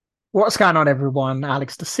What's going on, everyone?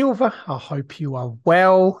 Alex De Silva. I hope you are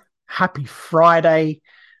well. Happy Friday.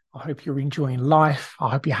 I hope you're enjoying life. I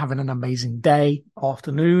hope you're having an amazing day,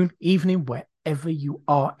 afternoon, evening, wherever you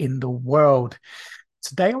are in the world.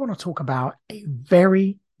 Today, I want to talk about a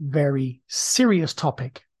very, very serious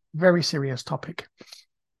topic. Very serious topic.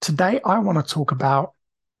 Today, I want to talk about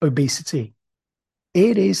obesity.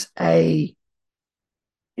 It is a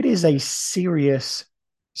it is a serious,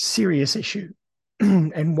 serious issue,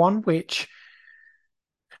 and one which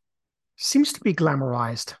seems to be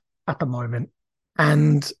glamorized at the moment.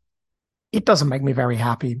 And it doesn't make me very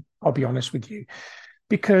happy, I'll be honest with you,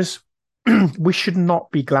 because we should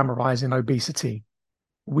not be glamorizing obesity.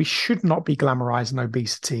 We should not be glamorizing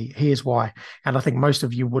obesity. Here's why. And I think most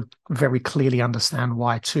of you would very clearly understand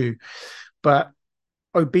why too. But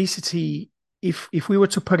obesity, if we were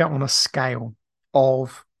to put it on a scale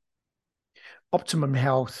of optimum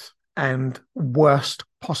health and worst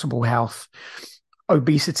possible health,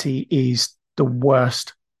 obesity is the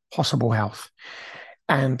worst possible health.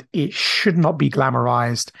 And it should not be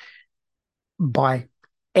glamorized by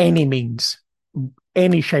any means,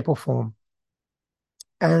 any shape or form.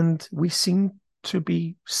 And we seem to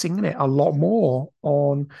be seeing it a lot more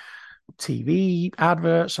on TV,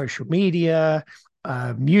 adverts, social media,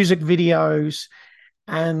 music videos,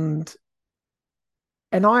 and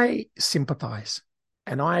and I sympathize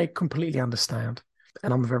and I completely understand.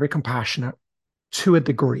 And I'm very compassionate to a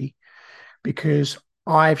degree because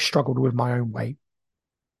I've struggled with my own weight.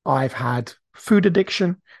 I've had food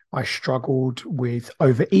addiction. I struggled with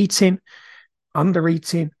overeating,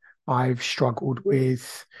 undereating. I've struggled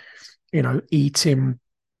with, eating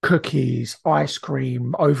cookies, ice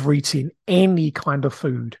cream, overeating any kind of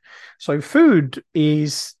food. So food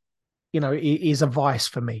is a vice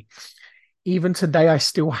for me. Even today, I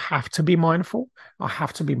still have to be mindful. I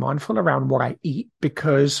have to be mindful around what I eat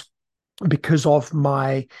because of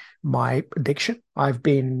my addiction. I've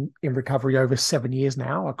been in recovery over 7 years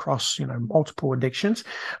now across, multiple addictions.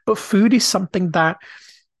 But food is something that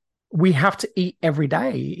we have to eat every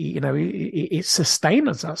day. It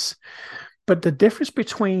sustains us. But the difference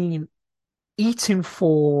between eating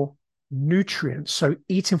for nutrients, so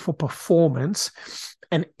eating for performance,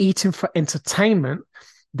 and eating for entertainment,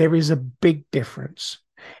 there is a big difference.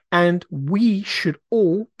 And we should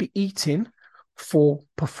all be eating for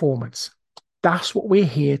performance. That's what we're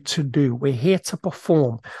here to do. We're here to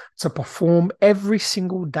perform every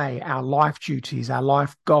single day our life duties, our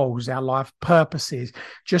life goals, our life purposes,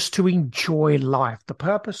 just to enjoy life. The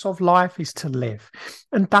purpose of life is to live.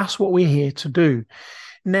 And that's what we're here to do.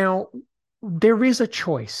 Now, there is a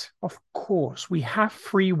choice. Of course, we have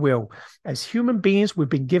free will. As human beings, we've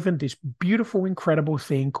been given this beautiful, incredible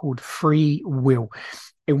thing called free will.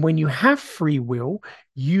 And when you have free will,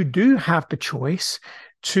 you do have the choice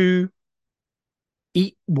to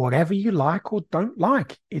eat whatever you like or don't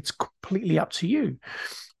like. It's completely up to you.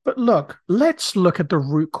 But let's look at the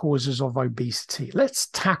root causes of obesity. Let's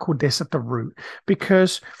tackle this at the root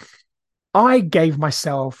because I gave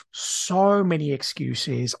myself so many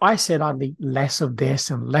excuses. I said I'd eat less of this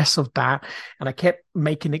and less of that. And I kept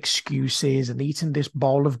making excuses and eating this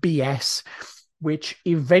bowl of BS, which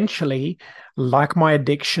eventually, like my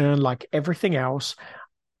addiction, like everything else,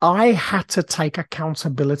 I had to take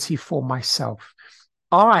accountability for myself.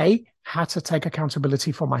 I had to take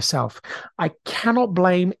accountability for myself. I cannot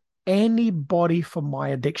blame anybody for my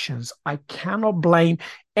addictions. I cannot blame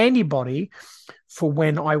anybody for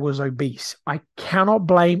when I was obese. I cannot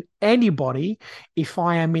blame anybody if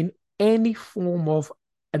I am in any form of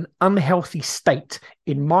an unhealthy state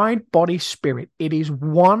in mind, body, spirit. It is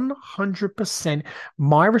 100%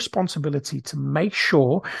 my responsibility to make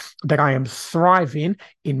sure that I am thriving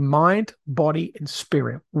in mind, body, and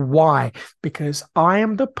spirit. Why? Because I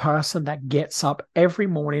am the person that gets up every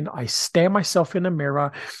morning. I stare myself in the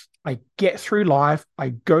mirror. I get through life, I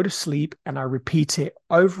go to sleep, and I repeat it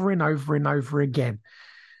over and over and over again.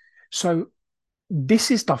 So,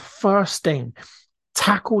 this is the first thing.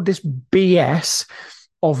 Tackle this BS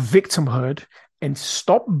of victimhood and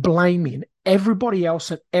stop blaming everybody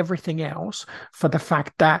else and everything else for the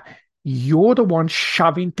fact that you're the one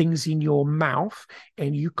shoving things in your mouth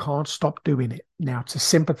and you can't stop doing it. Now, to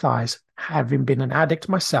sympathize, having been an addict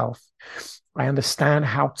myself, I understand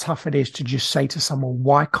how tough it is to just say to someone,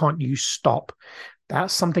 why can't you stop?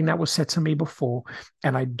 That's something that was said to me before.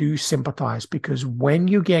 And I do sympathize because when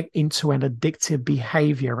you get into an addictive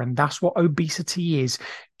behavior, and that's what obesity is,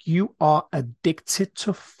 you are addicted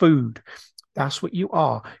to food. That's what you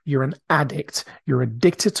are. You're an addict. You're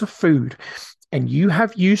addicted to food. And you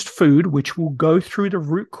have used food, which will go through the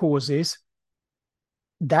root causes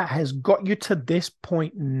that has got you to this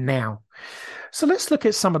point now. So let's look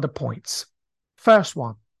at some of the points. First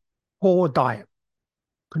one, poor diet.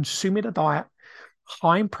 Consuming a diet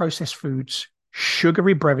high in processed foods,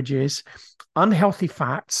 sugary beverages, unhealthy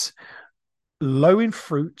fats, low in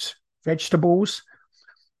fruit, vegetables.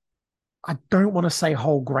 I don't want to say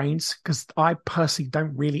whole grains because I personally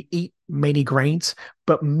don't really eat many grains,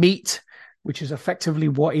 but meat, which is effectively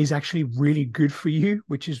what is actually really good for you,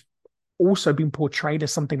 which is also been portrayed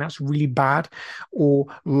as something that's really bad, or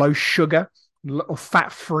low sugar or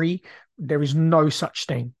fat free. There is no such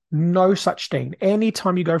thing. No such thing.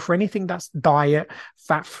 Anytime you go for anything that's diet,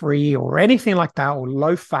 fat free, or anything like that, or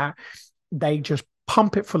low fat, they just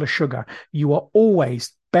pump it full of sugar. You are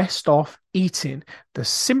always best off eating the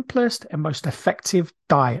simplest and most effective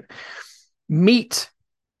diet. Meat,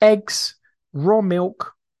 eggs, raw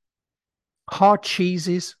milk, hard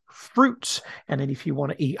cheeses, fruits. And then if you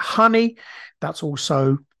want to eat honey, that's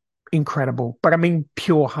also incredible. But I mean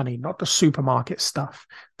pure honey, not the supermarket stuff,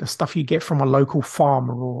 the stuff you get from a local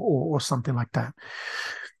farmer or something like that.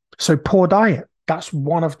 So poor diet. That's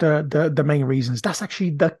one of the main reasons. That's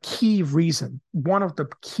actually the key reason, one of the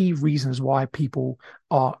key reasons why people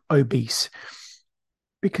are obese.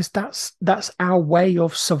 Because that's our way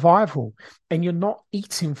of survival. And you're not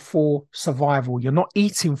eating for survival. You're not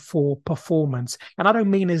eating for performance. And I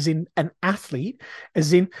don't mean as in an athlete,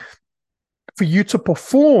 as in for you to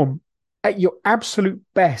perform at your absolute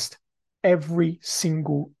best every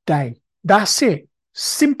single day. That's it.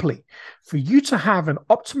 Simply, for you to have an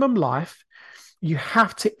optimum life, you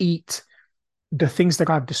have to eat the things that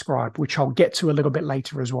I've described, which I'll get to a little bit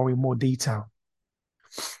later as well in more detail.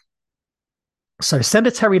 So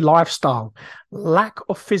sedentary lifestyle, lack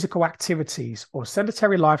of physical activities, or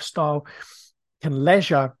sedentary lifestyle can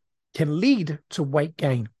lead to weight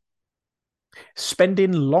gain.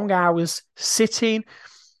 Spending long hours sitting,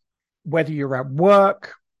 whether you're at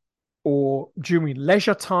work or during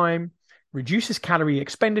leisure time, reduces calorie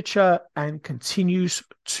expenditure and continues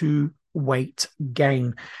to weight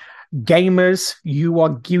gain. Gamers, you are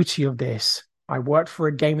guilty of this. I work for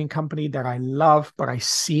a gaming company that I love, but I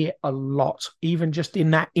see it a lot, even just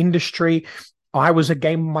in that industry. I was a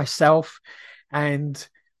gamer myself, and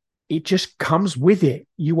it just comes with it.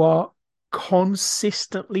 You are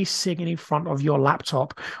consistently sitting in front of your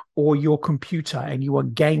laptop or your computer, and you are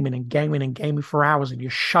gaming and gaming and gaming for hours, and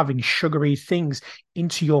you're shoving sugary things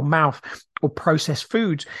into your mouth or processed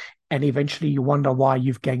foods. And eventually you wonder why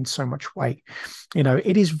you've gained so much weight. You know,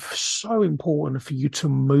 it is so important for you to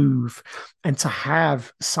move and to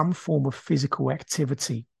have some form of physical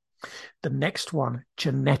activity. The next one,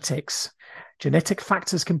 genetics. Genetic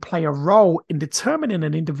factors can play a role in determining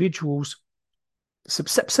an individual's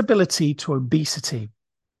susceptibility to obesity.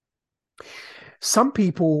 Some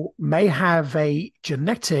people may have a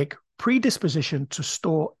genetic predisposition to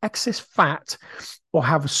store excess fat or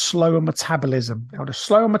have a slower metabolism. Now, the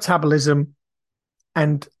slower metabolism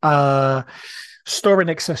and storing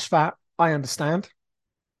excess fat, I understand,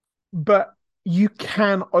 but you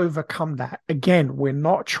can overcome that. Again, we're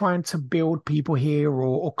not trying to build people here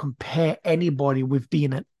or compare anybody with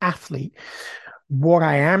being an athlete. What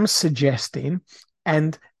I am suggesting,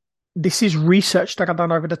 and this is research that I've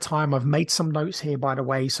done over the time. I've made some notes here, by the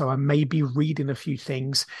way, so I may be reading a few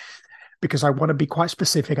things because I want to be quite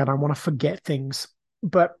specific. I don't want to forget things.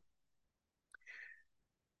 But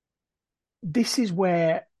this is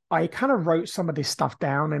where I kind of wrote some of this stuff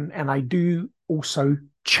down, and I do also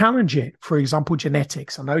challenge it. For example,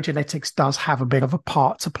 genetics. I know genetics does have a bit of a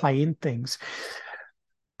part to play in things,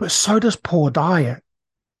 but so does poor diet.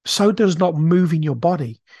 So does not moving your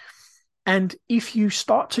body. And if you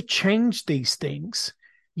start to change these things,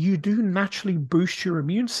 you do naturally boost your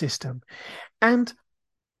immune system. And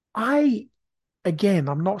I'm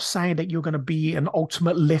not saying that you're going to be an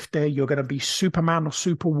ultimate lifter, you're going to be Superman or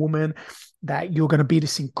Superwoman, that you're going to be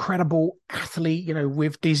this incredible athlete, you know,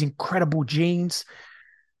 with these incredible genes.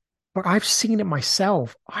 But I've seen it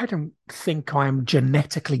myself. I don't think I'm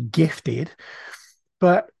genetically gifted,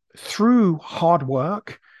 but through hard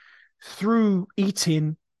work, through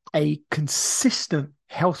eating a consistent,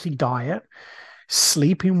 healthy diet,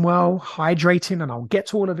 sleeping well, hydrating, and I'll get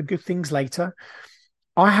to all of the good things later,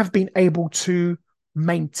 I have been able to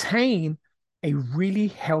maintain a really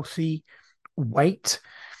healthy weight.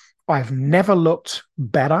 I've never looked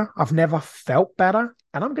better. I've never felt better.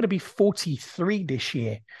 And I'm going to be 43 this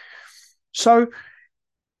year. So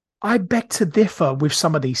I beg to differ with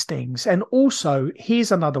some of these things. And also,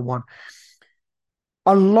 here's another one.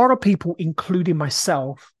 A lot of people, including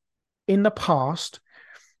myself, in the past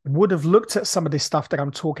would have looked at some of this stuff that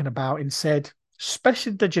I'm talking about and said,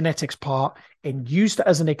 especially the genetics part, and used it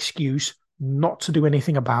as an excuse not to do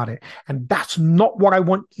anything about it. And that's not what I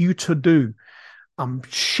want you to do. I'm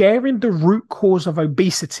sharing the root cause of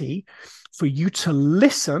obesity for you to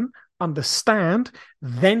listen, understand,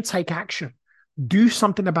 then take action. Do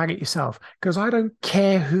something about it yourself, because I don't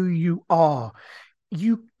care who you are.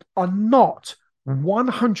 You are not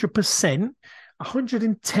 100%,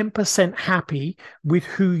 110% happy with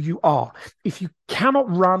who you are. If you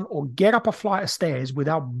cannot run or get up a flight of stairs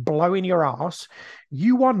without blowing your ass,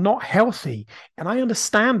 you are not healthy. And I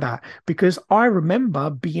understand that because I remember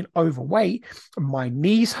being overweight. My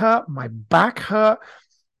knees hurt, my back hurt.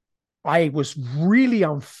 I was really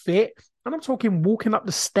unfit. And I'm talking walking up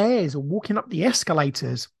the stairs or walking up the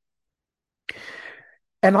escalators.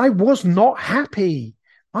 And I was not happy.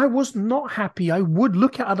 I was not happy. I would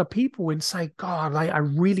look at other people and say, God, I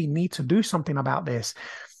really need to do something about this.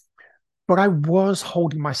 But I was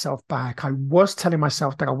holding myself back. I was telling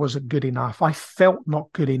myself that I wasn't good enough. I felt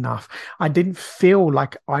not good enough. I didn't feel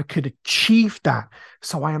like I could achieve that.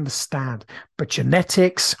 So I understand. But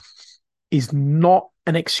genetics is not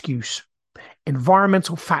an excuse.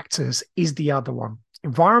 Environmental factors is the other one.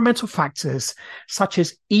 Environmental factors such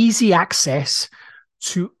as easy access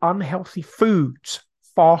to unhealthy foods,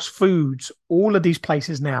 fast foods, all of these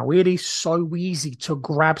places now, it is so easy to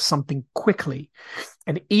grab something quickly.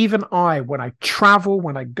 And even when I travel,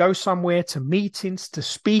 when I go somewhere to meetings, to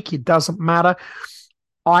speak, it doesn't matter.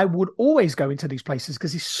 I would always go into these places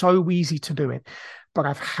because it's so easy to do it. But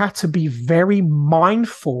I've had to be very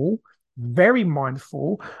mindful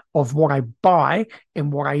of what I buy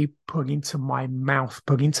and what I put into my mouth,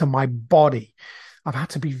 put into my body. I've had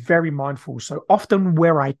to be very mindful. So often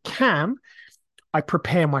where I can, I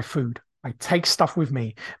prepare my food. I take stuff with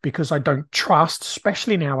me because I don't trust,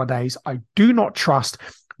 especially nowadays, I do not trust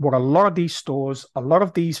what a lot of these stores, a lot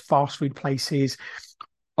of these fast food places,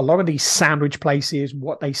 a lot of these sandwich places,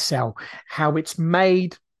 what they sell, how it's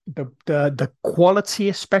made, the quality,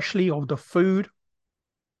 especially of the food.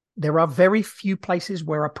 There are very few places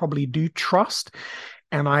where I probably do trust.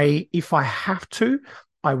 And if I have to,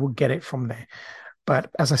 I will get it from there.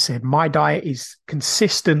 But as I said, my diet is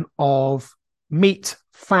consistent of meat,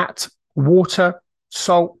 fat, water,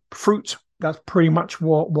 salt, fruit. That's pretty much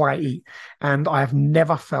what I eat. And I have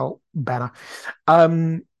never felt better.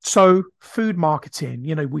 So food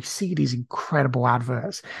marketing, we see these incredible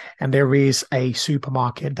adverts, and there is a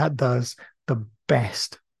supermarket that does the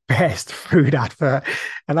best food advert.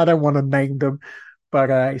 And I don't want to name them, but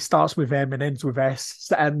it starts with M and ends with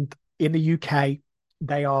S. And in the UK,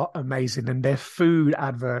 they are amazing. And their food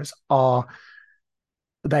adverts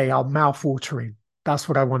they are mouth-watering. That's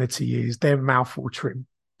what I wanted to use. They're mouth-watering.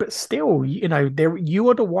 But still, you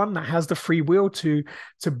are the one that has the free will to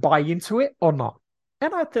buy into it or not.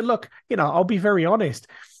 And I think, look, I'll be very honest.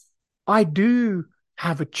 I do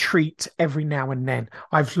have a treat every now and then.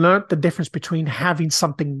 I've learned the difference between having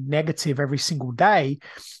something negative every single day,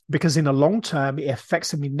 because in the long term, it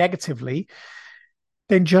affects me negatively,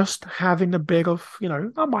 than just having a bit of,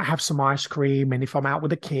 I might have some ice cream. And if I'm out with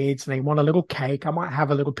the kids and they want a little cake, I might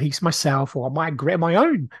have a little piece myself, or I might get my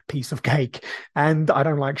own piece of cake. And I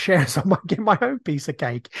don't like sharing, so I might get my own piece of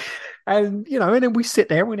cake. And, and then we sit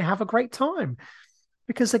there and we have a great time.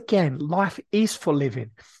 Because again, life is for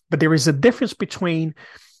living. But there is a difference between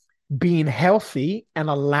being healthy and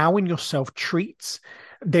allowing yourself treats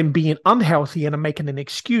than being unhealthy and making an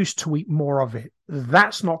excuse to eat more of it.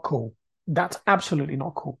 That's not cool. That's absolutely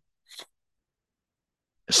not cool.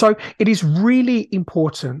 So it is really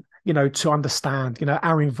important, to understand,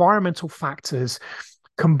 our environmental factors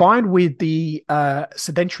combined with the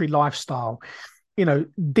sedentary lifestyle.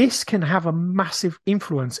 This can have a massive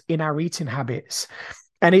influence in our eating habits.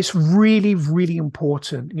 And it's really, really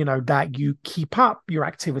important, that you keep up your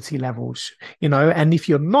activity levels, and if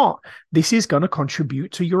you're not, this is going to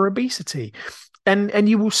contribute to your obesity. And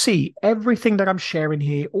you will see everything that I'm sharing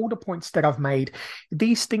here, all the points that I've made,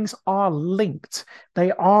 these things are linked.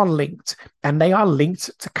 They are linked, and they are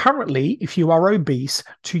linked to currently, if you are obese,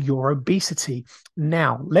 to your obesity.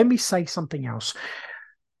 Now, let me say something else.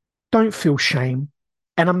 Don't feel shame.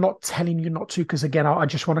 And I'm not telling you not to, because again, I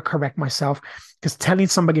just want to correct myself, because telling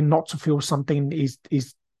somebody not to feel something is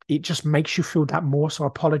it just makes you feel that more. So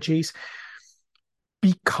apologies.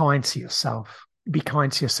 Be kind to yourself. Be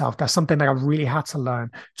kind to yourself. That's something that I really had to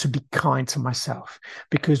learn, to be kind to myself,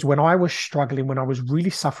 because when I was struggling, when I was really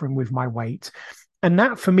suffering with my weight, and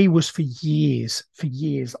that for me was for years,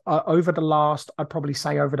 I'd probably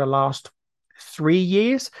say over the last 3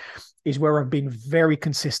 years is where I've been very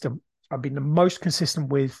consistent. I've been the most consistent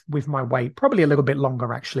with my weight, probably a little bit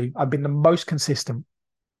longer, actually. I've been the most consistent.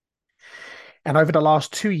 And over the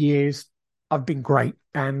last 2 years, I've been great.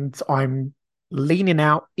 And I'm leaning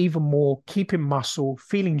out even more, keeping muscle,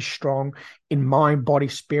 feeling strong in mind, body,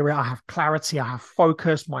 spirit. I have clarity, I have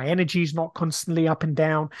focus, my energy is not constantly up and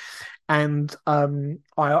down. And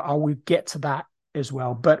I will get to that as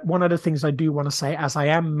well. But one of the things I do want to say, as I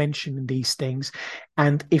am mentioning these things,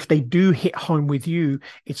 and if they do hit home with you,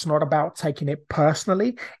 it's not about taking it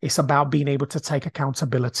personally. It's about being able to take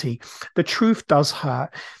accountability. The truth does hurt.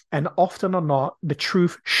 And often or not, the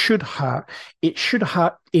truth should hurt. It should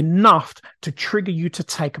hurt enough to trigger you to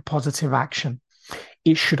take a positive action.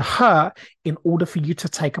 It should hurt in order for you to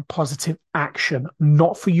take a positive action,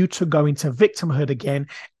 not for you to go into victimhood again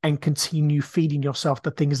and continue feeding yourself the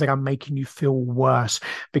things that are making you feel worse.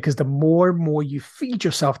 Because the more and more you feed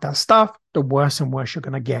yourself that stuff, the worse and worse you're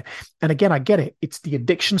going to get. And again, I get it. It's the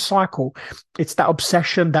addiction cycle. It's that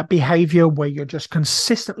obsession, that behavior where you're just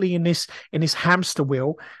consistently in this hamster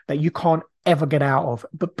wheel that you can't ever get out of.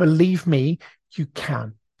 But believe me, you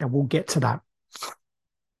can. And we'll get to that.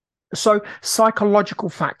 So psychological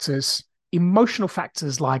factors, emotional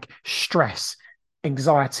factors like stress,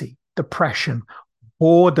 anxiety, depression,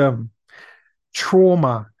 boredom,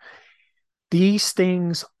 trauma, these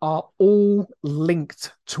things are all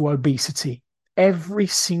linked to obesity. Every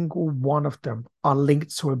single one of them are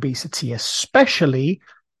linked to obesity, especially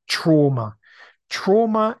trauma.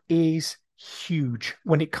 Trauma is huge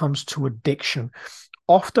when it comes to addiction.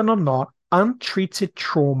 Often or not, untreated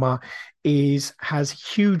trauma has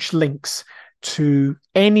huge links to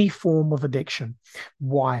any form of addiction.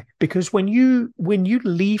 Why? Because when you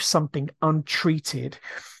leave something untreated,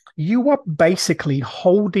 you are basically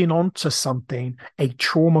holding on to something, a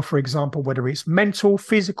trauma, for example, whether it's mental,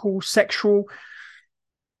 physical, sexual,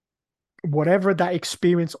 whatever that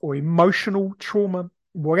experience, or emotional trauma,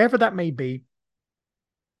 whatever that may be.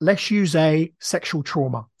 Let's use a sexual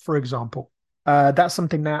trauma, for example. That's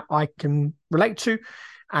something that I can relate to,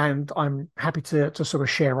 and I'm happy to sort of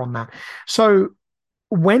share on that. So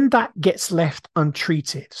when that gets left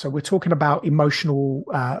untreated, so we're talking about emotional,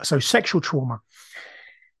 so sexual trauma,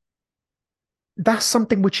 that's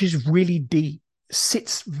something which is really deep,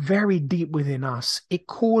 sits very deep within us. It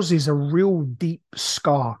causes a real deep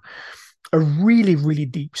scar, a really, really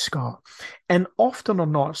deep scar. And often or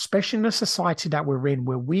not, especially in the society that we're in,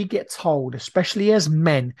 where we get told, especially as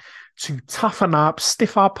men, to toughen up,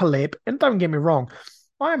 stiff upper lip. And don't get me wrong,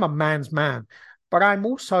 I am a man's man, but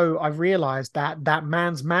I've realized that that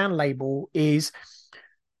man's man label is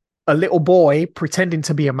a little boy pretending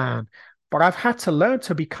to be a man. But I've had to learn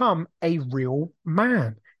to become a real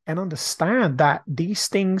man and understand that these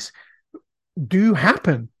things do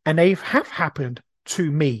happen, and they have happened to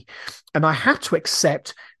me. And I had to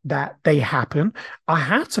accept that they happen. I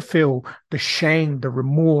had to feel the shame, the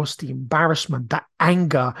remorse, the embarrassment, the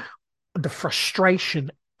anger, the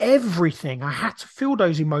frustration, everything. I had to feel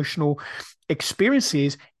those emotional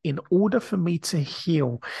experiences in order for me to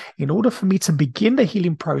heal, in order for me to begin the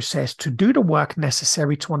healing process, to do the work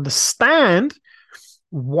necessary to understand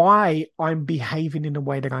why I'm behaving in the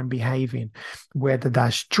way that I'm behaving, whether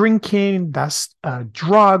that's drinking, that's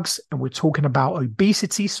drugs, and we're talking about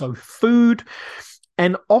obesity, so food.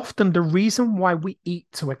 And often the reason why we eat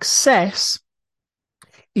to excess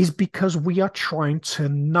is because we are trying to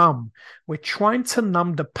numb. We're trying to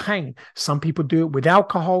numb the pain. Some people do it with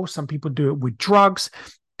alcohol. Some people do it with drugs.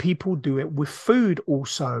 People do it with food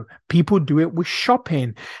also. People do it with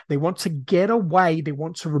shopping. They want to get away. They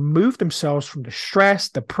want to remove themselves from the stress,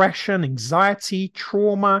 depression, anxiety,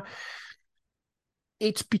 trauma.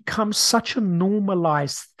 It's become such a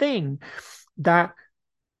normalized thing that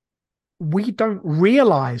we don't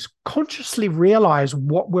consciously realize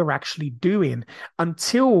what we're actually doing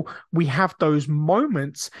until we have those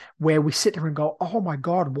moments where we sit there and go, oh my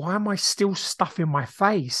God, why am I still stuffing my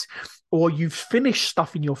face? Or you've finished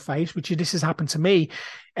stuffing your face, which this has happened to me.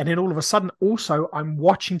 And then all of a sudden, also, I'm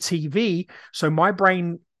watching TV. So my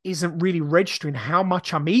brain isn't really registering how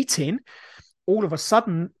much I'm eating. All of a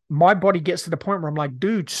sudden, my body gets to the point where I'm like,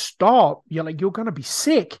 dude, stop. You're going to be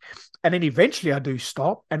sick. And then eventually I do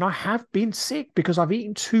stop, and I have been sick because I've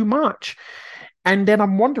eaten too much. And then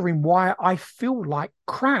I'm wondering why I feel like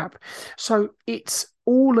crap. So it's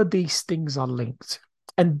all of these things are linked.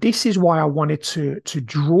 And this is why I wanted to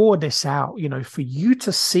draw this out, for you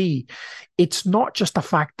to see it's not just the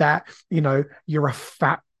fact that, you're a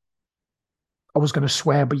fat, I was going to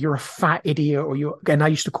swear, but you're a fat idiot, and I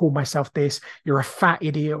used to call myself this, you're a fat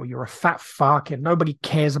idiot, or you're a fat fuck, and nobody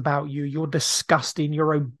cares about you. You're disgusting.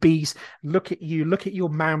 You're obese. Look at you. Look at your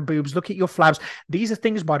man boobs. Look at your flabs. These are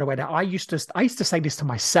things, by the way, that I used to say this to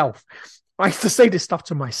myself. I used to say this stuff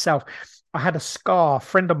to myself. I had a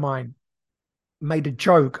friend of mine made a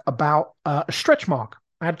joke about a stretch mark.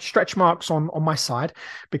 I had stretch marks on my side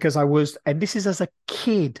because I was, and this is as a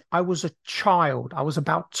kid, I was a child. I was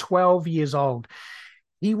about 12 years old.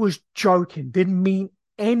 He was joking, didn't mean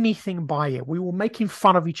anything by it. We were making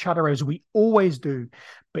fun of each other as we always do,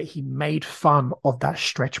 but he made fun of that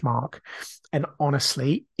stretch mark. And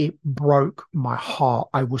honestly, it broke my heart.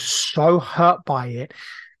 I was so hurt by it.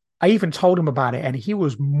 I even told him about it and he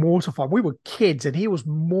was mortified. We were kids and he was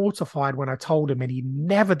mortified when I told him, and he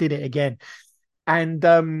never did it again. And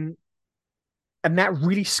and that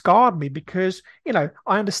really scarred me because, I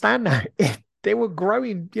understand now. They were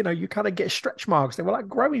growing, you kind of get stretch marks. They were like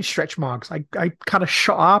growing stretch marks. I kind of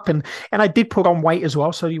shot up, and I did put on weight as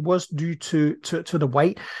well. So it was due to the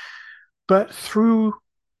weight. But through,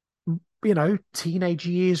 teenage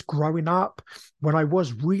years, growing up, when I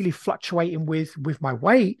was really fluctuating with my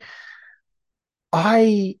weight,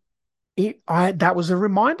 I that was a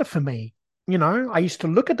reminder for me. I used to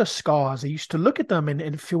look at the scars. I used to look at them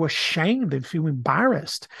and feel ashamed and feel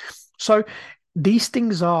embarrassed. So these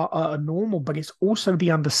things are normal, but it's also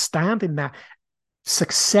the understanding that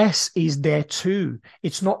success is there too.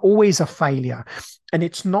 It's not always a failure. And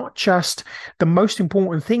it's not just, the most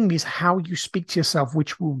important thing is how you speak to yourself,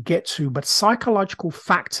 which we'll get to, but psychological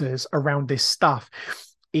factors around this stuff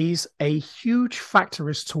is a huge factor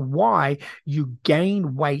as to why you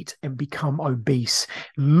gain weight and become obese.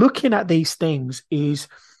 Looking at these things is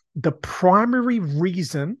the primary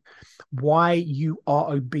reason why you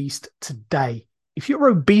are obese today. If you're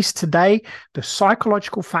obese today, the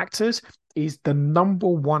psychological factors is the number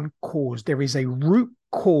one cause. There is a root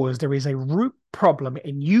cause. There is a root problem.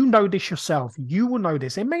 And you know this yourself. You will know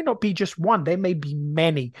this. It may not be just one. There may be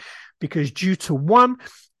many, because due to one,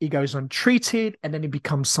 it goes untreated and then it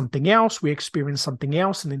becomes something else. We experience something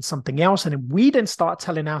else and then something else. And then we then start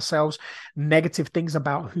telling ourselves negative things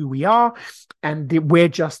about who we are. And we're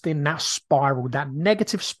just in that spiral, that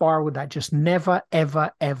negative spiral that just never, ever,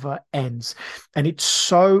 ever ends. And it's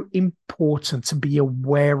so important to be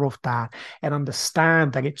aware of that and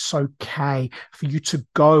understand that it's okay for you to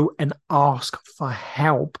go and ask for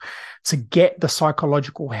help, to get the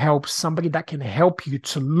psychological help, somebody that can help you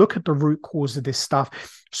to look at the root cause of this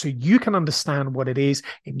stuff so you can understand what it is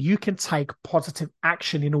and you can take positive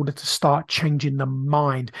action in order to start changing the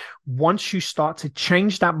mind. Once you start to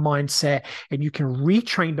change that mindset and you can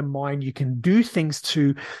retrain the mind, you can do things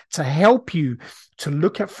to help you to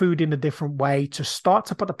look at food in a different way, to start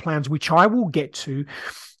to put the plans, which I will get to,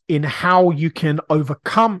 in how you can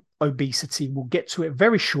overcome obesity. We'll get to it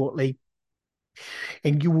very shortly.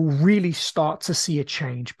 And you will really start to see a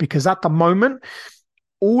change, because at the moment,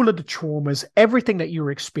 all of the traumas, everything that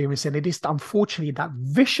you're experiencing, it is unfortunately that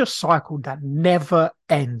vicious cycle that never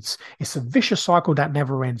ends. It's a vicious cycle that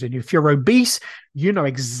never ends. And if you're obese, you know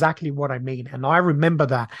exactly what I mean. And I remember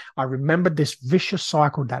that. I remember this vicious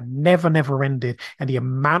cycle that never ended. And the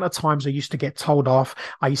amount of times I used to get told off,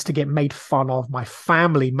 I used to get made fun of. My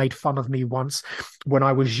family made fun of me once when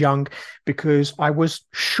I was young because I was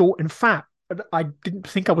short and fat. I didn't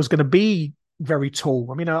think I was going to be very tall.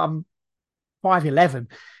 I mean, I'm 5'11".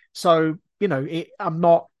 So, I'm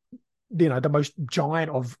not, the most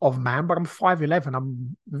giant of man, but I'm 5'11".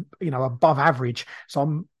 I'm, above average.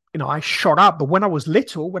 So I shot up. But when I was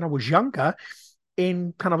little, when I was younger,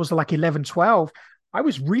 I was like 11, 12, I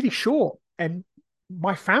was really short. And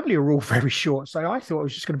my family are all very short. So I thought I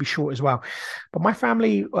was just going to be short as well. But my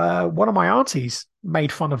family, one of my aunties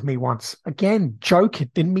made fun of me once. Again,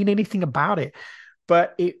 joking, didn't mean anything about it.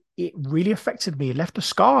 But it really affected me. It left a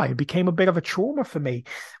scar. It became a bit of a trauma for me,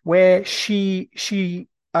 where she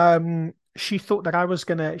thought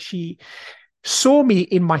that she saw me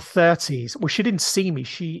in my 30s. Well, she didn't see me.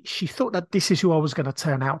 She thought that this is who I was going to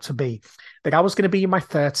turn out to be. That I was going to be in my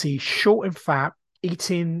 30s, short and fat,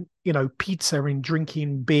 eating, pizza and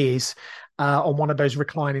drinking beers on one of those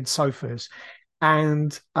reclining sofas.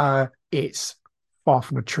 And it's far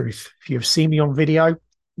from the truth. If you've seen me on video,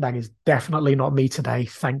 that is definitely not me today,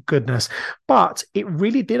 thank goodness. But it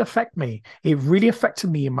really did affect me. It really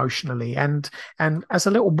affected me emotionally. And as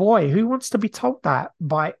a little boy, who wants to be told that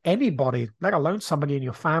by anybody, let alone somebody in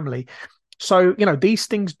your family? So, these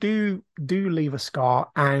things do leave a scar,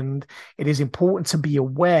 and it is important to be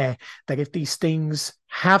aware that if these things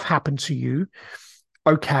have happened to you,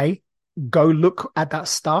 okay, go look at that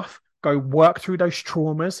stuff. Go work through those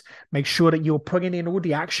traumas. Make sure that you're putting in all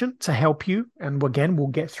the action to help you. And again, we'll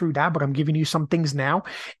get through that, but I'm giving you some things now.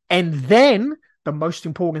 And then the most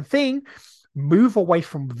important thing, move away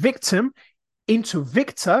from victim into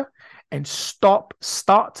victor and start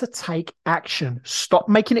to take action. Stop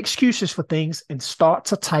making excuses for things and start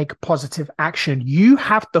to take positive action. You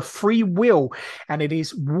have the free will, and it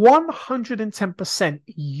is 110%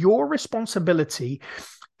 your responsibility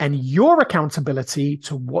and your accountability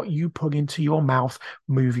to what you put into your mouth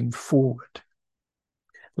moving forward.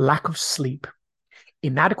 Lack of sleep.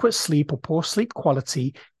 Inadequate sleep or poor sleep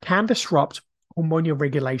quality can disrupt hormonal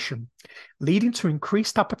regulation, leading to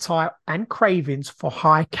increased appetite and cravings for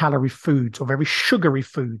high-calorie foods or very sugary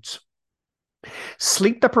foods.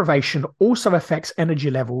 Sleep deprivation also affects energy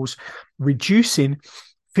levels, reducing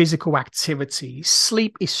physical activity.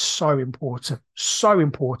 Sleep is so important, so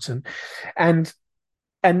important. And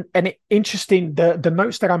interesting, the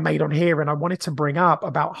notes that I made on here, and I wanted to bring up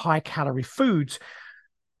about high-calorie foods,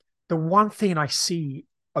 the one thing I see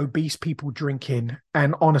obese people drinking,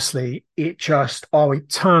 and honestly, it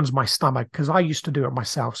turns my stomach, because I used to do it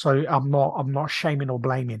myself. So I'm not shaming or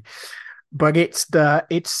blaming, but it's the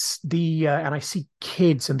and I see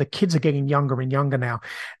kids, and the kids are getting younger and younger now.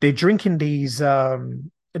 They're drinking these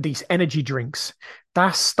energy drinks.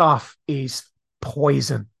 That stuff is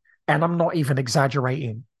poison. And I'm not even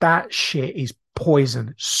exaggerating. That shit is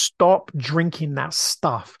poison. Stop drinking that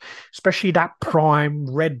stuff, especially that Prime,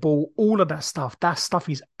 Red Bull, all of that stuff. That stuff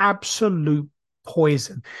is absolute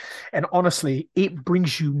poison. And honestly, it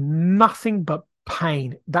brings you nothing but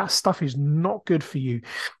pain. That stuff is not good for you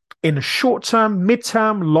in the short term,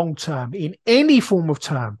 mid-term, long term, in any form of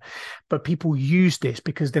term. But people use this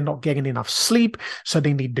because they're not getting enough sleep. So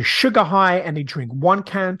they need the sugar high, and they drink 1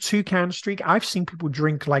 can, 2 cans streak. I've seen people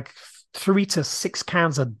drink like 3 to 6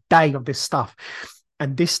 cans a day of this stuff.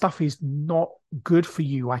 And this stuff is not good for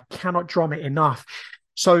you. I cannot drum it enough.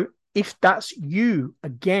 So if that's you,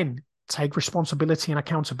 again, take responsibility and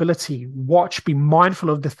accountability. Watch, be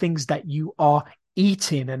mindful of the things that you are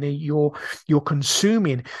eating and you're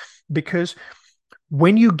consuming, because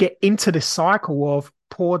when you get into the cycle of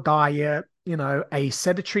poor diet, a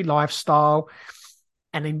sedentary lifestyle,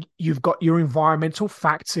 and then you've got your environmental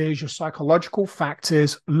factors, your psychological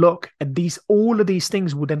factors. Look, and all of these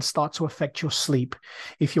things will then start to affect your sleep.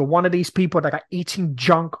 If you're one of these people that are eating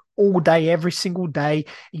junk all day, every single day,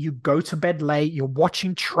 you go to bed late, you're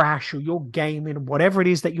watching trash, or you're gaming, whatever it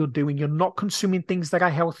is that you're doing, you're not consuming things that are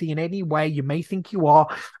healthy in any way. You may think you are,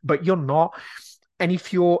 but you're not. And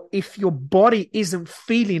if your body isn't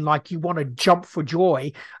feeling like you want to jump for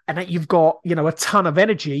joy, and that you've got, a ton of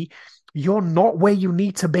energy, you're not where you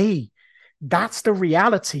need to be. That's the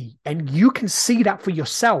reality. And you can see that for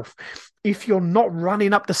yourself. If you're not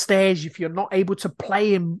running up the stairs, if you're not able to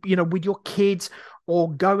play with your kids,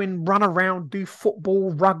 or go and run around, do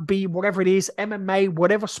football, rugby, whatever it is, MMA,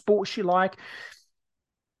 whatever sports you like,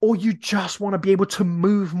 or you just want to be able to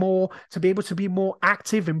move more, to be able to be more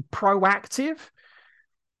active and proactive,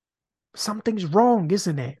 something's wrong,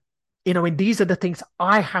 isn't it? And these are the things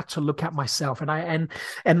I had to look at myself, and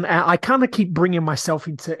I kind of keep bringing myself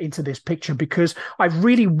into this picture, because I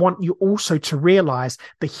really want you also to realize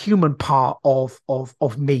the human part of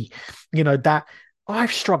me, that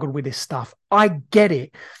I've struggled with this stuff. I get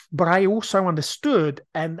it, but I also understood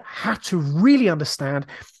and had to really understand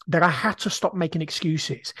that I had to stop making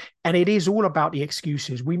excuses. And it is all about the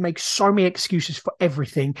excuses. We make so many excuses for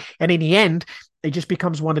everything, and in the end, it just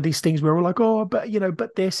becomes one of these things where we're like, oh, but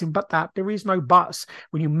but this and but that. There is no buts.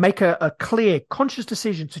 When you make a clear, conscious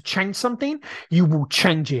decision to change something, you will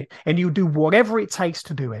change it, and you do whatever it takes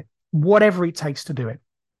to do it. Whatever it takes to do it.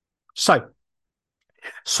 So,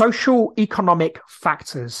 social economic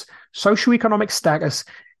factors, socioeconomic status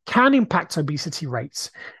can impact obesity rates.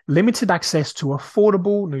 Limited access to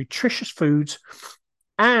affordable, nutritious foods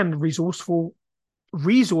and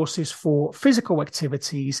resources for physical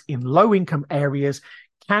activities in low-income areas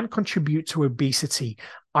can contribute to obesity.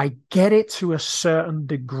 I get it to a certain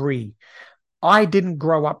degree. I didn't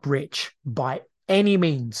grow up rich by any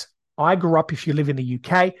means. I grew up, if you live in the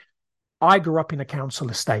UK, I grew up in a council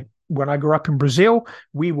estate. When I grew up in Brazil,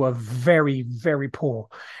 we were very, very poor.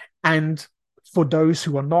 And for those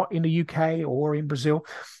who are not in the UK or in Brazil,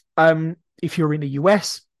 if you're in the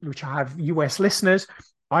US, which I have US listeners,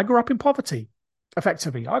 I grew up in poverty.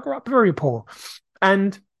 Effectively, I grew up very poor,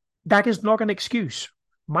 and that is not an excuse.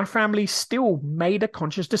 My family still made a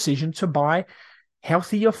conscious decision to buy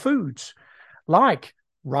healthier foods like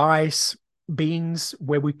rice, beans,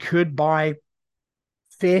 where we could buy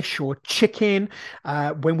fish or chicken.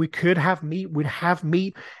 When we could have meat, we'd have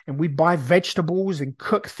meat, and we'd buy vegetables and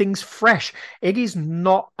cook things fresh. It is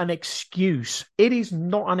not an excuse. It is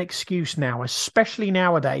not an excuse now, especially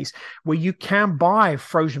nowadays, where you can buy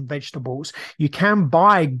frozen vegetables. You can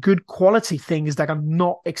buy good quality things that are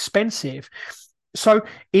not expensive. So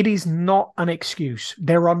it is not an excuse.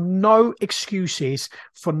 There are no excuses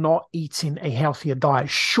for not eating a healthier diet.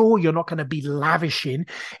 Sure, you're not going to be lavishing.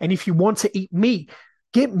 And if you want to eat meat,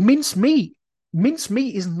 get minced meat. Minced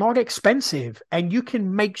meat is not expensive. And you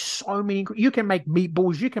can make so many, you can make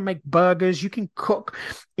meatballs, you can make burgers, you can cook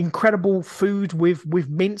incredible food with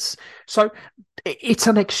mince. So it's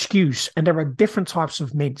an excuse. And there are different types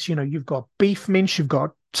of mince. You know, you've got beef mince, you've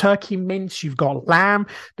got turkey mince, you've got lamb.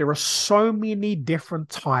 There are so many different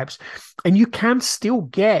types, and you can still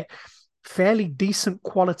get fairly decent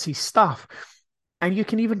quality stuff. And you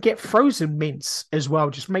can even get frozen mince as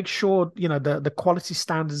well. Just make sure, you know, the quality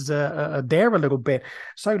standards are there a little bit.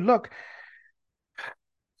 So look,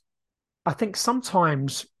 I think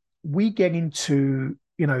sometimes we get into,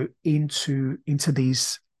 you know, into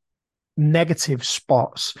these negative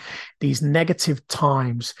spots, these negative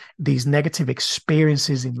times, these negative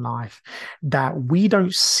experiences in life that we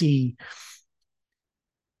don't see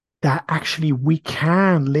that actually we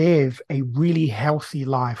can live a really healthy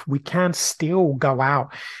life. We can still go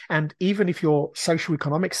out. And even if your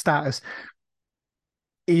socioeconomic status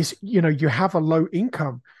is, you know, you have a low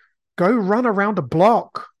income, go run around a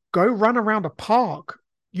block, go run around a park.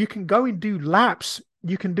 You can go and do laps,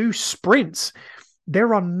 you can do sprints.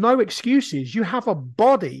 There are no excuses. You have a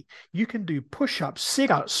body. You can do push-ups,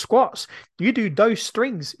 sit-ups, squats. You do those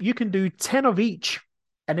strings. You can do 10 of each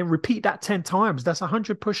and then repeat that 10 times. That's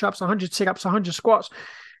 100 push-ups, 100 sit-ups, 100 squats.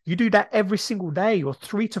 You do that every single day or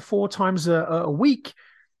 3 to 4 times a week.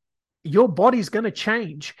 Your body's going to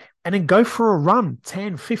change, and then go for a run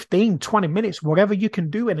 10, 15, 20 minutes, whatever you can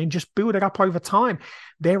do, and then just build it up over time.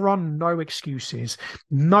 There are no excuses,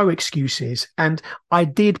 no excuses. And I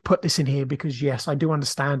did put this in here because, yes, I do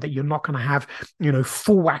understand that you're not going to have, you know,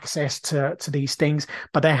 full access to these things,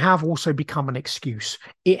 but they have also become an excuse.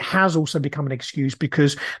 It has also become an excuse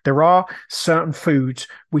because there are certain foods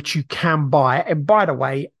which you can buy. And by the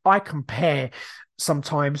way, I compare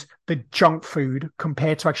sometimes the junk food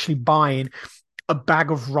compared to actually buying a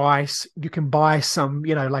bag of rice. You can buy some,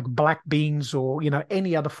 you know, like black beans or, you know,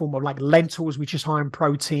 any other form of like lentils, which is high in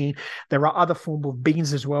protein. There are other forms of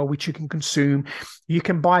beans as well, which you can consume. You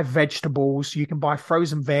can buy vegetables, you can buy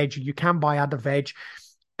frozen veg, you can buy other veg.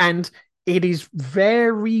 And it is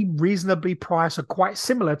very reasonably priced or quite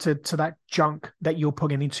similar to that junk that you're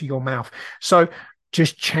putting into your mouth. So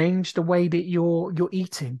just change the way that you're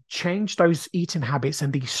eating, change those eating habits,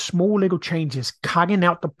 and these small little changes, cutting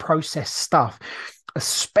out the processed stuff,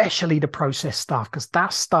 especially the processed stuff, because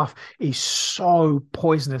that stuff is so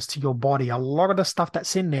poisonous to your body. A lot of the stuff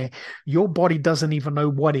that's in there, your body doesn't even know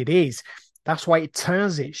what it is. That's why it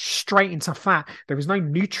turns it straight into fat. There is no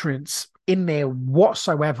nutrients in there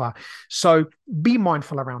whatsoever. So be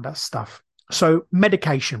mindful around that stuff. So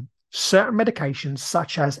medication, certain medications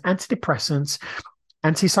such as antidepressants,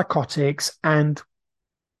 antipsychotics, and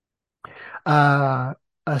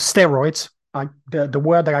steroids. The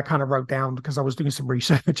word that I kind of wrote down because I was doing some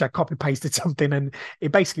research, I copy pasted something, and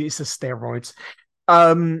it basically it's the steroids.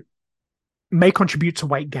 May contribute to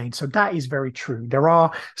weight gain. So that is very true. There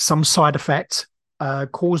are some side effects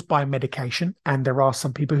caused by medication, and there are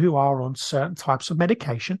some people who are on certain types of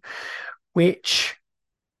medication which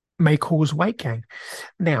may cause weight gain.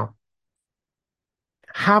 Now,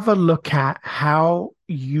 have a look at how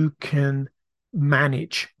you can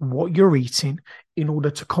manage what you're eating in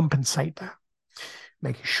order to compensate that.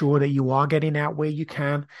 Making sure that you are getting out where you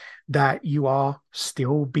can, that you are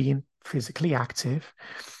still being physically active.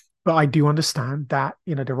 But I do understand that,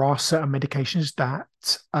 you know, there are certain medications that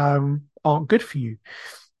aren't good for you.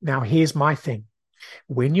 Now, here's my thing.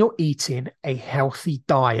 When you're eating a healthy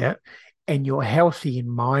diet and you're healthy in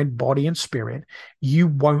mind, body, and spirit, you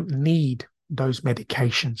won't need those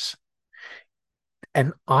medications.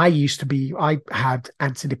 And I had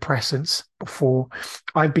antidepressants before.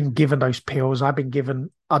 I've been given those pills. I've been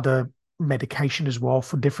given other medication as well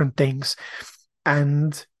for different things.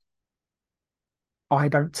 And I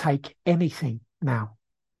don't take anything now,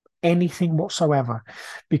 anything whatsoever,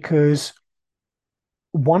 because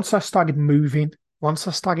once I started moving, once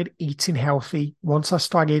I started eating healthy, once I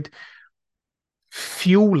started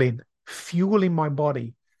fueling my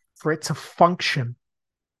body for it to function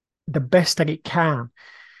the best that it can,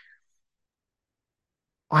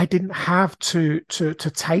 I didn't have to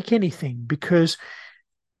take anything, because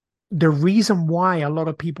the reason why a lot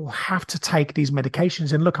of people have to take these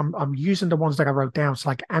medications, and look, I'm using the ones that I wrote down, it's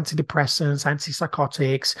like antidepressants,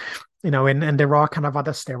 antipsychotics, you know, and there are kind of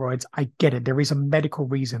other steroids. I get it. There is a medical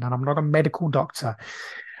reason, and I'm not a medical doctor.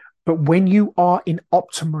 But when you are in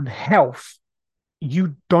optimum health,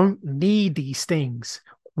 you don't need these things.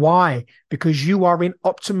 Why? Because you are in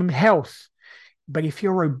optimum health. But if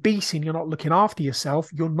you're obese and you're not looking after yourself,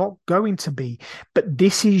 you're not going to be. But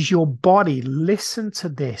this is your body. Listen to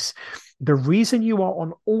this. The reason you are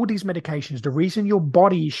on all these medications, the reason your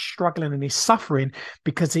body is struggling and is suffering,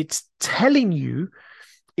 because it's telling you,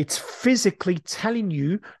 it's physically telling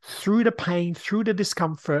you through the pain, through the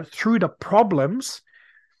discomfort, through the problems,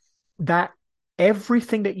 that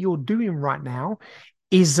everything that you're doing right now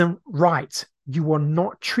isn't right. You are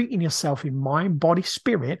not treating yourself in mind, body,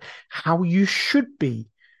 spirit, how you should be.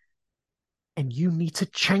 And you need to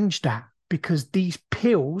change that, because these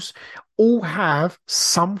pills all have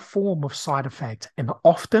some form of side effect, and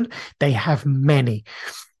often they have many.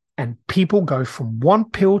 And people go from one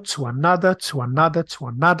pill to another, to another, to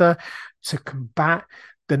another, to combat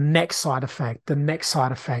the next side effect, the next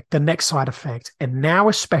side effect, the next side effect. And now,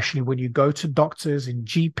 especially when you go to doctors and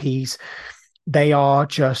GPs, they are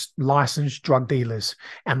just licensed drug dealers,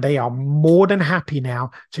 and they are more than happy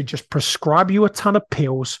now to just prescribe you a ton of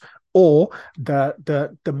pills. Or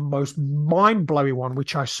the most mind-blowing one,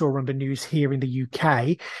 which I saw on the news here in the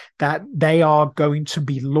UK, that they are going to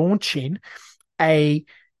be launching a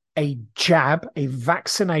jab, a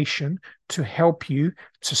vaccination to help you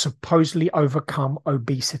to supposedly overcome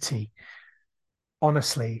obesity.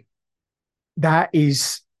 Honestly, that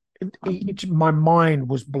is, my mind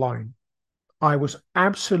was blown. I was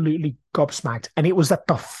absolutely gobsmacked. And it was at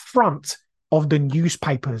the front of the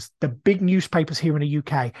newspapers, the big newspapers here in the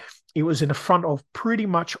UK. It was in the front of pretty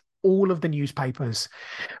much all of the newspapers.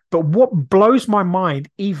 But what blows my mind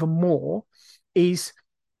even more is,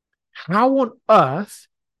 how on earth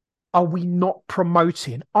are we not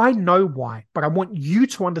promoting? I know why, but I want you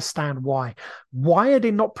to understand why. Why are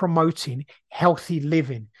they not promoting healthy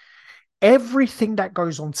living? Everything that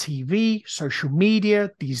goes on TV, social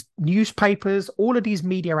media, these newspapers, all of these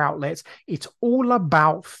media outlets, it's all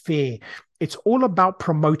about fear. It's all about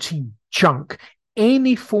promoting junk,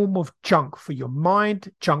 any form of junk for your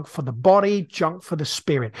mind, junk for the body, junk for the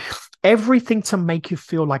spirit, everything to make you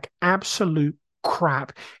feel like absolute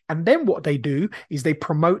crap. And then what they do is they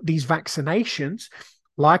promote these vaccinations,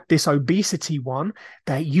 like this obesity one,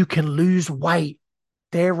 that you can lose weight.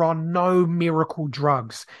 There are no miracle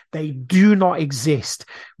drugs. They do not exist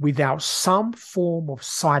without some form of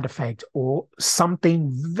side effect or something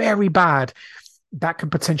very bad that can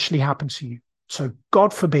potentially happen to you. So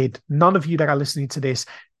God forbid, none of you that are listening to this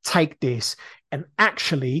take this and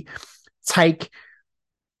actually take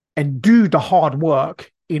and do the hard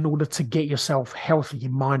work in order to get yourself healthy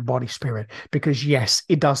in mind, body, spirit. Because yes,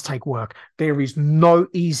 it does take work. There is no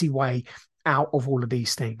easy way out of all of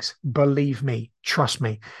these things. Believe me, trust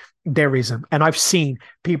me, there isn't. And I've seen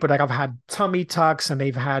people that have had tummy tucks and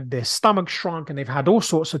they've had their stomach shrunk and they've had all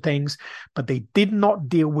sorts of things, but they did not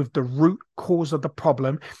deal with the root cause of the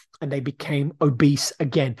problem, and they became obese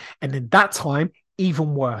again. And in that time,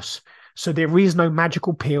 even worse. So there is no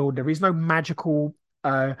magical pill. There is no magical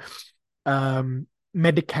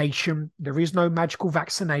medication. There is no magical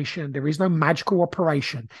vaccination. There is no magical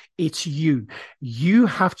operation. It's you. You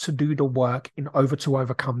have to do the work in order to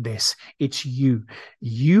overcome this. It's you.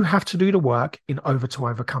 You have to do the work in order to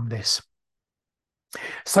overcome this.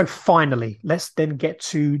 So finally, let's then get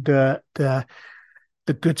to the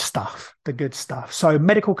good stuff. The good stuff. So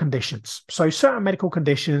medical conditions. So certain medical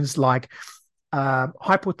conditions like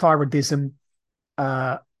hypothyroidism,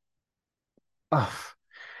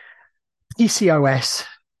 PCOS,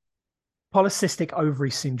 polycystic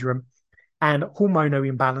ovary syndrome, and hormonal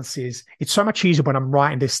imbalances. It's so much easier when I'm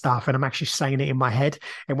writing this stuff and I'm actually saying it in my head.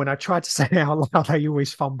 And when I try to say it out loud, I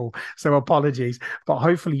always fumble. So apologies, but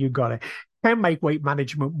hopefully you got it. Can make weight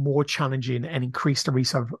management more challenging and increase the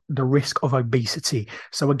risk of obesity.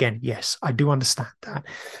 So again, yes, I do understand that.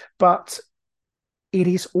 But it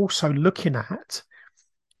is also looking at,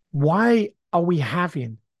 why are we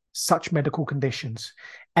having such medical conditions?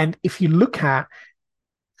 And if you look at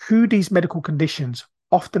who these medical conditions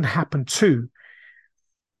often happen to,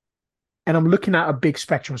 and I'm looking at a big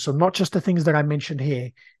spectrum, so not just the things that I mentioned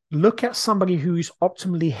here, look at somebody who's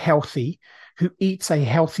optimally healthy, who eats a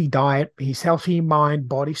healthy diet, he's healthy in mind,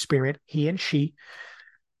 body, spirit, he and she,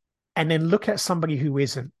 and then look at somebody who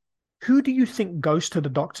isn't. Who do you think goes to the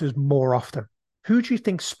doctors more often? Who do you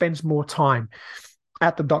think spends more time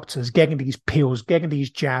at the doctors, getting these pills, getting these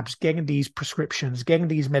jabs, getting these prescriptions, getting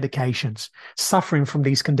these medications, suffering from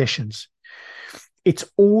these conditions? It's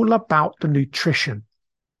all about the nutrition.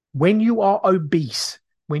 When you are obese,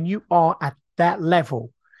 when you are at that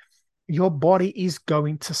level, your body is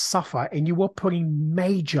going to suffer, and you are putting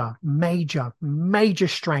major, major, major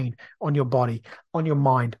strain on your body, on your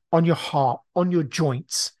mind, on your heart, on your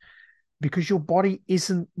joints, because your body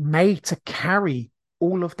isn't made to carry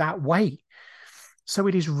all of that weight. So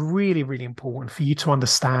it is really, really important for you to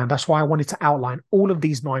understand. That's why I wanted to outline all of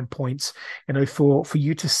these 9 points, for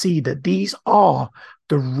you to see that these are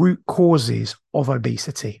the root causes of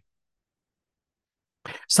obesity.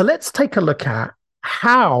 So let's take a look at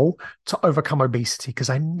how to overcome obesity, because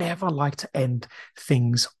I never like to end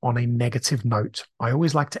things on a negative note. I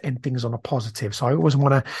always like to end things on a positive. So I always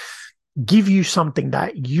want to give you something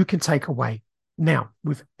that you can take away. Now,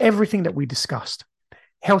 with everything that we discussed,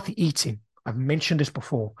 healthy eating, I've mentioned this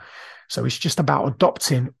before. So it's just about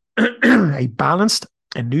adopting a balanced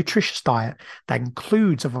and nutritious diet that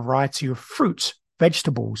includes a variety of fruits,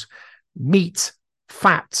 vegetables, meat,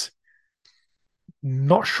 fat,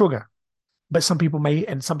 not sugar. But some people may,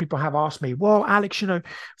 and some people have asked me, well, Alex,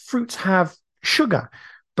 fruits have sugar.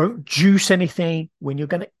 Don't juice anything. When you're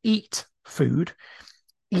going to eat food,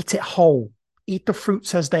 eat it whole. Eat the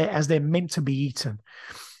fruits as they're meant to be eaten,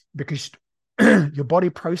 because your body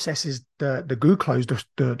processes the glucose,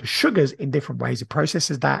 the sugars in different ways. It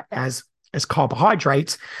processes that as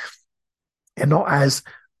carbohydrates and not as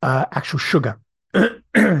actual sugar.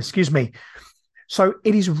 Excuse me. So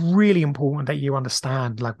it is really important that you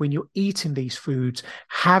understand, like when you're eating these foods,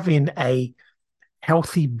 having a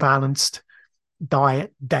healthy, balanced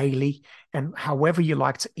diet daily, and however you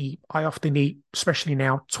like to eat. I often eat, especially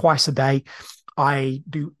now, twice a day. I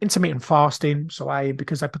do intermittent fasting. So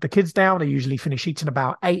because I put the kids down, I usually finish eating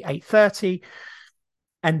about 8:30.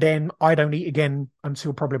 And then I don't eat again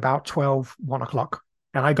until probably about 12, 1 o'clock.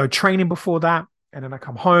 And I go training before that. And then I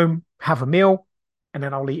come home, have a meal, and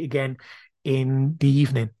then I'll eat again in the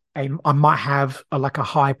evening. And I might have like a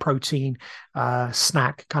high protein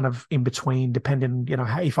snack kind of in between, depending,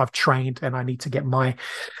 if I've trained and I need to get my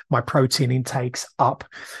protein intakes up.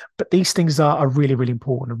 But these things are really, really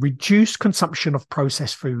important. Reduce consumption of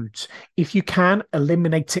processed foods. If you can,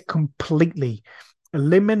 eliminate it completely.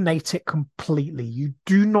 Eliminate it completely. You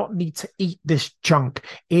do not need to eat this junk.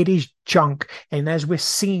 It is junk. And as we're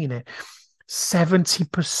seeing it,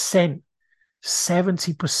 70%,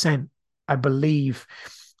 70%, I believe,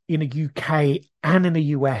 in the UK and in the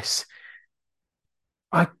US.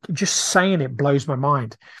 I just saying it blows my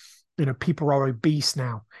mind. People are obese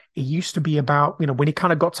now. It used to be about, when it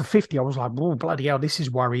kind of got to 50, I was like, oh, bloody hell, this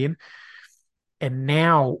is worrying. And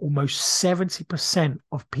now almost 70%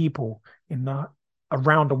 of people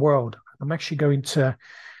around the world, I'm actually going to,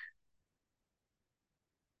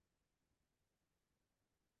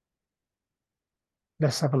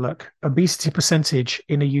 let's have a look. Obesity percentage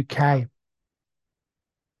in the UK.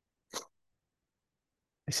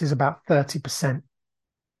 This is about 30%.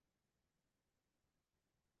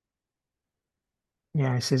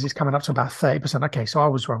 Yeah, it says it's coming up to about 30%. Okay, so I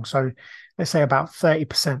was wrong. So let's say about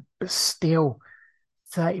 30%, but still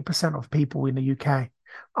 30% of people in the UK.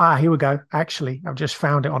 Here we go. Actually, I've just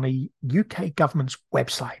found it on a UK government's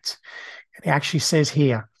website. It actually says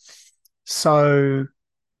here, so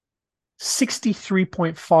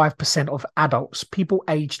 63.5% of adults, people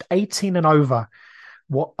aged 18 and over,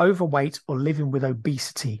 were overweight or living with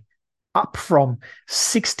obesity, up from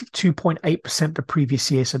 62.8% the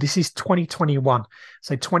previous year. So this is 2021.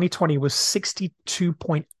 So 2020 was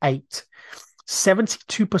 62.8.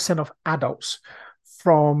 72% of adults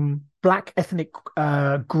from Black ethnic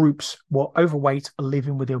groups were overweight or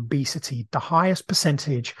living with obesity, the highest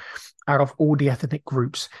percentage out of all the ethnic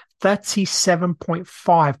groups.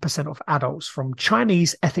 37.5% of adults from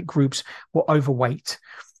Chinese ethnic groups were overweight.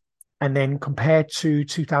 And then compared to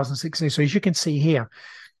 2016, so as you can see here,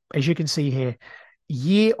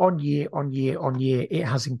 year on year on year on year, it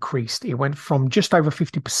has increased. It went from just over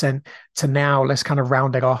 50% to now, let's kind of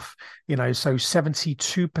round it off, so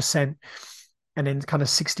 72%, and then kind of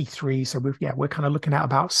 63. So we're kind of looking at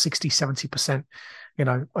about 60, 70%,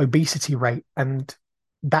 obesity rate. And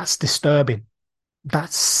that's disturbing.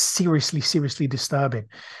 That's seriously, seriously disturbing,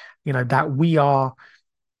 that we are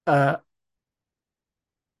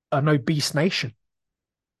an obese nation.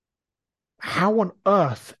 How on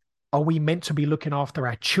earth are we meant to be looking after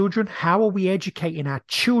our children? How are we educating our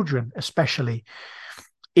children, especially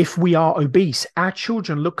if we are obese? Our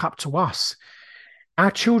children look up to us.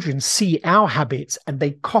 Our children see our habits and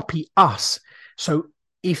they copy us. So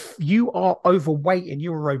if you are overweight and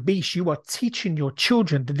you're obese, you are teaching your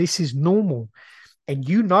children that this is normal. And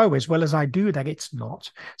as well as I do that it's not.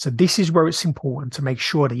 So this is where it's important to make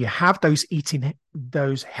sure that you have those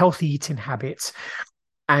healthy eating habits,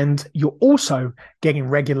 and you're also getting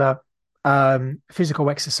regular physical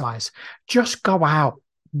exercise. Just go out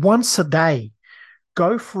once a day,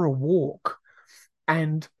 go for a walk,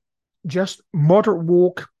 and just moderate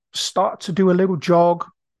walk, start to do a little jog,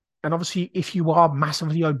 And obviously, if you are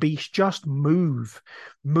massively obese, just move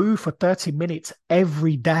for 30 minutes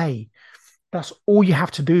every day. That's all you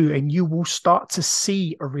have to do. And you will start to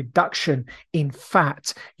see a reduction in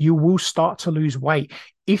fat. You will start to lose weight.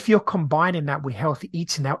 If you're combining that with healthy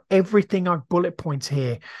eating, now everything I've bullet points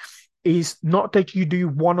here is not that you do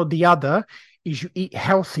one or the other, is you eat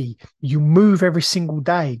healthy, you move every single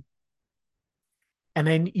day. And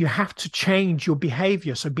then you have to change your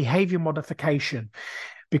behavior. So behavior modification,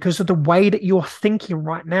 because of the way that you're thinking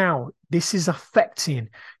right now, this is affecting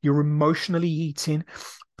your emotionally eating,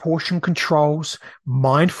 portion controls,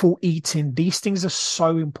 mindful eating. These things are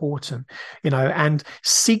so important, and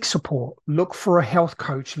seek support. Look for a health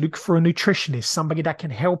coach, look for a nutritionist, somebody that can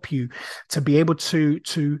help you to be able to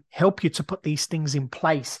help you to put these things in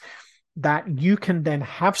place, that you can then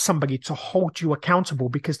have somebody to hold you accountable.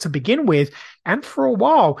 Because to begin with, and for a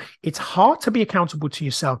while, it's hard to be accountable to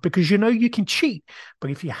yourself because you can cheat. But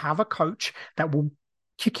if you have a coach that will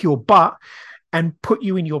kick your butt and put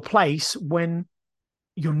you in your place when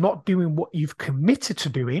you're not doing what you've committed to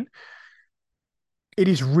doing, it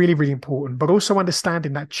is really, really important. But also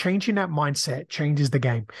understanding that changing that mindset changes the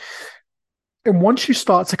game. And once you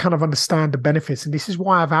start to kind of understand the benefits, and this is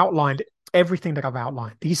why I've outlined everything that I've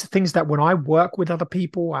outlined, these are things that when I work with other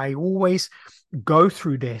people, I always go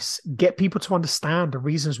through this, get people to understand the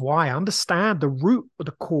reasons why, understand the root of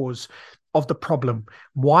the cause of the problem,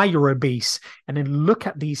 why you're obese, and then look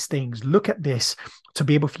at these things, look at this to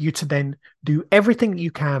be able for you to then do everything that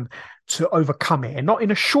you can to overcome it. And not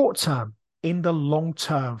in a short term, in the long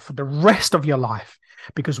term, for the rest of your life.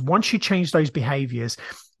 Because once you change those behaviors,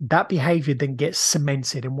 that behavior then gets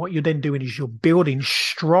cemented. And what you're then doing is you're building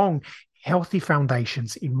strong, healthy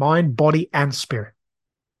foundations in mind, body, and spirit.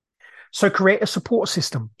 So create a support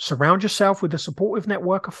system. Surround yourself with a supportive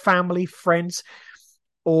network of family, friends,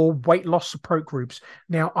 or weight loss support groups.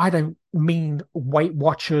 Now, I don't mean Weight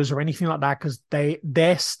Watchers or anything like that, because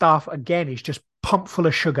their stuff, again, is just pumped full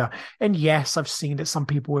of sugar. And yes, I've seen that some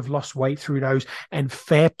people have lost weight through those, and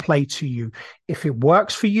fair play to you. If it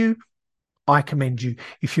works for you, I commend you.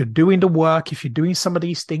 If you're doing the work, if you're doing some of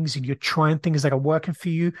these things and you're trying things that are working for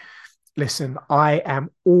you, listen, I am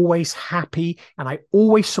always happy and I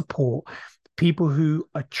always support people who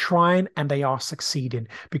are trying and they are succeeding.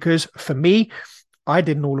 Because for me, I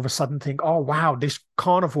didn't all of a sudden think, oh, wow, this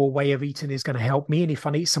carnivore way of eating is going to help me. And if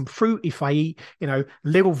I eat some fruit, if I eat,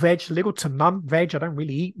 little veg, little to none veg, I don't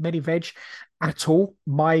really eat many veg at all.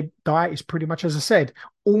 My diet is pretty much, as I said,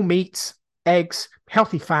 all meats, eggs,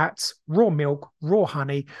 healthy fats, raw milk, raw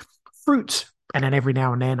honey, fruits. And then every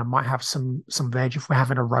now and then I might have some veg if we're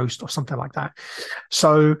having a roast or something like that.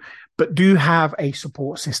 So, but do have a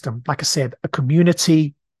support system. Like I said, a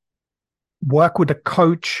community, work with a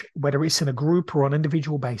coach, whether it's in a group or on an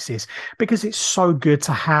individual basis, because it's so good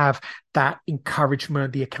to have that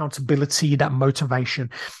encouragement, the accountability, that motivation,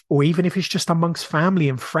 or even if it's just amongst family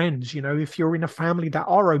and friends. If you're in a family that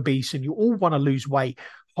are obese and you all want to lose weight,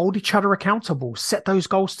 hold each other accountable, set those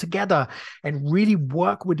goals together, and really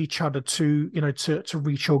work with each other to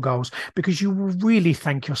reach your goals, because you will really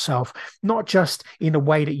thank yourself, not just in a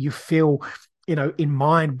way that you feel in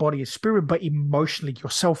mind, body, and spirit, but emotionally, your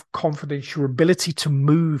self-confidence, your ability to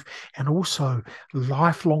move, and also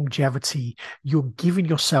life longevity. You're giving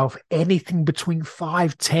yourself anything between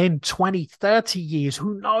 5, 10, 20, 30 years,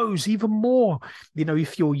 who knows, even more,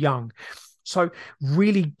 if you're young. So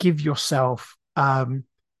really give yourself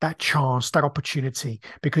that chance, that opportunity,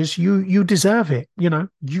 because you deserve it.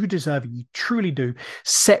 You deserve it. You truly do.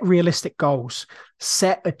 Set realistic goals,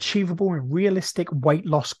 set achievable and realistic weight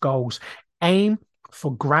loss goals. Aim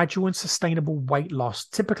for gradual and sustainable weight loss,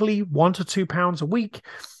 typically 1 to 2 pounds a week.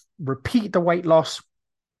 Repeat the weight loss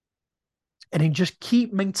and then just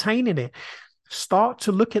keep maintaining it. Start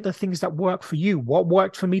to look at the things that work for you. What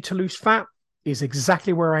worked for me to lose fat is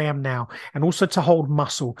exactly where I am now. And also to hold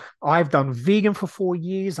muscle. I've done vegan for 4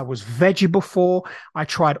 years. I was veggie before. I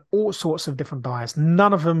tried all sorts of different diets.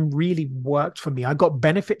 None of them really worked for me. I got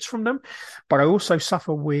benefits from them, but I also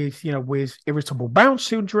suffer with irritable bowel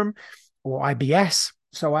syndrome, or IBS.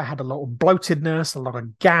 So I had a lot of bloatedness, a lot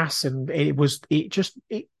of gas, and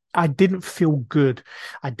I didn't feel good.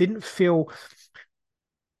 I didn't feel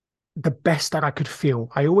the best that I could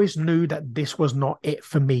feel. I always knew that this was not it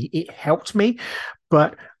for me. It helped me,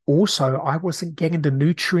 but also I wasn't getting the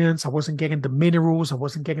nutrients. I wasn't getting the minerals. I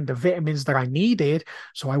wasn't getting the vitamins that I needed.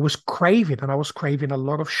 So I was craving a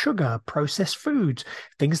lot of sugar, processed foods,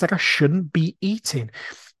 things that I shouldn't be eating.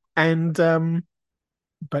 And,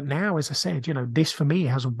 but now, as I said, this for me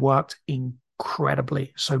has worked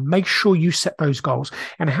incredibly. So make sure you set those goals.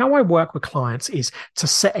 And how I work with clients is to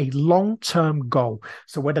set a long-term goal.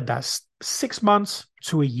 So whether that's 6 months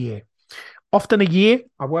to a year, often a year,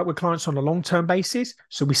 I work with clients on a long-term basis.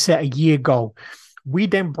 So we set a year goal. We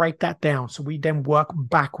then break that down. So we then work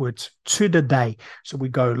backwards to the day. So we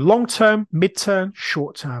go long-term, mid-term,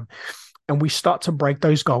 short-term, and we start to break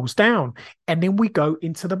those goals down. And then we go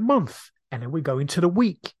into the month, and then we go into the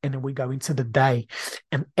week, and then we go into the day.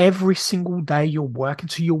 And every single day you're working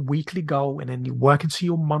to your weekly goal, and then you're working to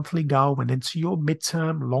your monthly goal, and then to your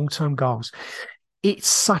midterm, long-term goals. It's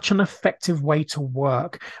such an effective way to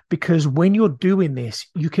work, because when you're doing this,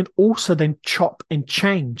 you can also then chop and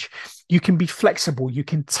change. You can be flexible, you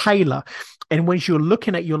can tailor. And when you're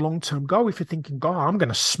looking at your long-term goal, if you're thinking, God, I'm going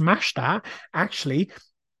to smash that, actually,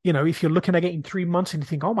 if you're looking at it in 3 months and you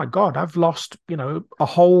think, oh my God, I've lost, a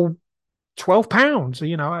whole 12 pounds,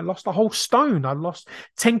 I lost a whole stone, I lost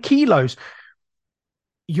 10 kilos.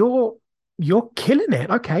 You're killing it.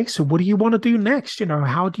 Okay, so what do you want to do next?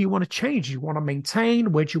 How do you want to change? You want to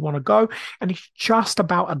maintain? Where do you want to go? And it's just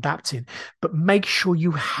about adapting. But make sure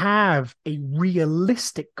you have a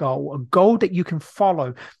realistic goal, a goal that you can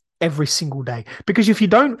follow every single day. Because if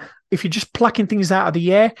you're just plucking things out of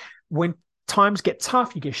the air, when times get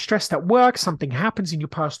tough, you get stressed at work, something happens in your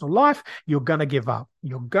personal life, you're going to give up.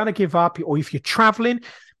 You're going to give up. Or if you're traveling,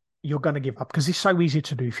 you're going to give up, because it's so easy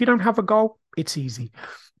to do. If you don't have a goal, it's easy.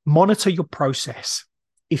 Monitor your process.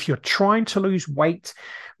 If you're trying to lose weight,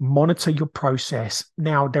 monitor your process.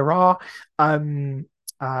 Now, there are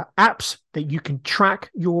apps that you can track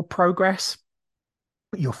your progress,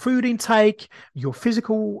 your food intake, your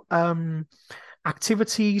physical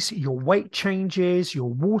activities, your weight changes, your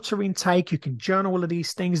water intake. You can journal all of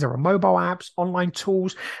these things. There are mobile apps, online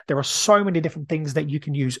tools. There are so many different things that you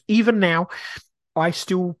can use. Even now, I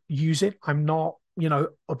still use it. I'm not,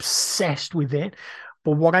 obsessed with it.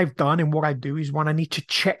 But what I've done and what I do is, when I need to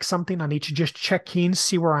check something, I need to just check in,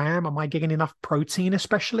 see where I am. Am I getting enough protein,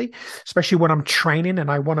 especially when I'm training and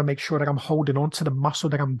I want to make sure that I'm holding on to the muscle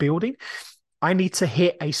that I'm building? I need to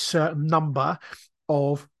hit a certain number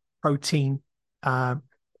of protein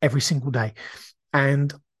every single day.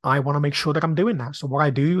 And I want to make sure that I'm doing that. So what I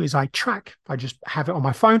do is I just have it on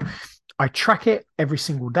my phone. I track it every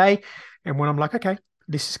single day. And when I'm like, okay,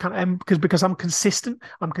 this is kind of, because I'm consistent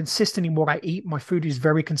in what I eat. My food is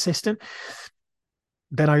very consistent.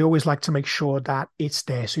 Then I always like to make sure that it's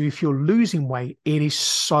there. So if you're losing weight, it is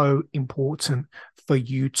so important for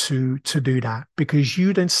you to do that, because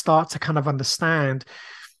you then start to kind of understand.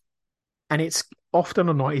 And it's often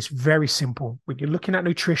or not, it's very simple. When you're looking at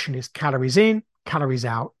nutrition, it's calories in, calories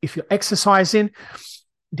out. If you're exercising,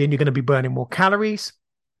 then you're going to be burning more calories,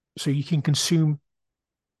 so you can consume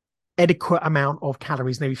adequate amount of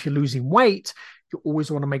calories. Now, if you're losing weight, you always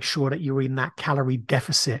want to make sure that you're in that calorie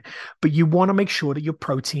deficit, but you want to make sure that your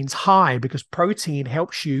protein's high, because protein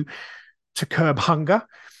helps you to curb hunger,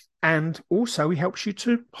 and also it helps you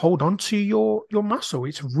to hold on to your muscle.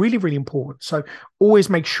 It's really, really important. So always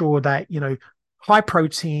make sure that, high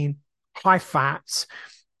protein, high fats.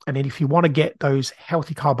 And then if you want to get those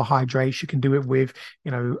healthy carbohydrates, you can do it with,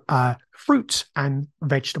 fruits and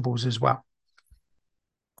vegetables as well.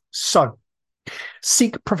 So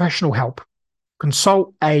seek professional help.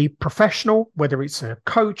 Consult a professional, whether it's a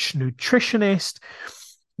coach, nutritionist,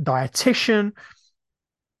 dietitian,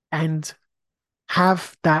 and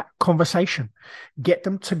have that conversation. Get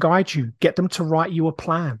them to guide you, get them to write you a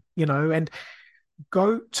plan, and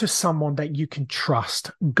go to someone that you can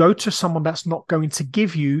trust. Go to someone that's not going to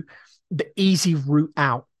give you the easy route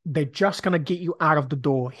out. They're just going to get you out of the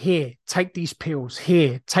door. Here, take these pills.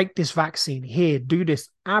 Here, take this vaccine. Here, do this.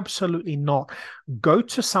 Absolutely not. Go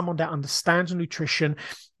to someone that understands nutrition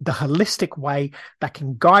the holistic way, that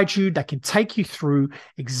can guide you, that can take you through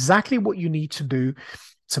exactly what you need to do,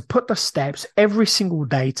 to put the steps every single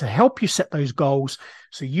day to help you set those goals,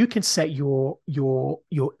 so you can set your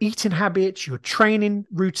eating habits, your training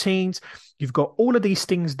routines. You've got all of these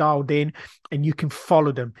things dialed in, and you can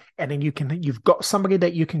follow them. And then you've got somebody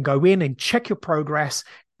that you can go in and check your progress.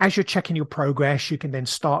 As you're checking your progress, you can then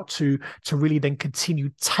start to really then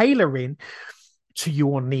continue tailoring to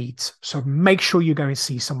your needs. So make sure you go and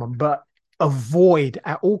see someone, but avoid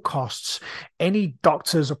at all costs any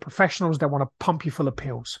doctors or professionals that want to pump you full of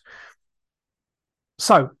pills.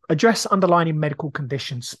 So address underlying medical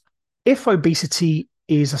conditions. If obesity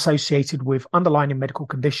is associated with underlying medical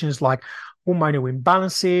conditions like hormonal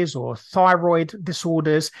imbalances or thyroid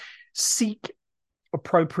disorders, seek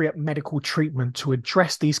appropriate medical treatment to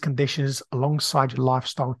address these conditions alongside your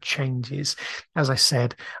lifestyle changes. As I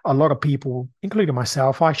said, a lot of people, including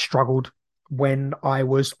myself, I struggled when I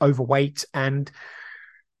was overweight. And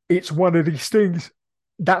it's one of these things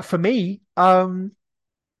that for me,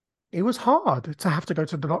 it was hard to have to go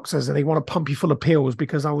to the doctors and they want to pump you full of pills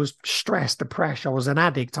because I was stressed, depressed. I was an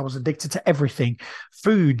addict. I was addicted to everything: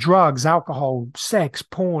 food, drugs, alcohol, sex,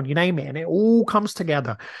 porn, you name it. And it all comes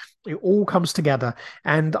together. It all comes together.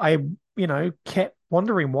 And I, kept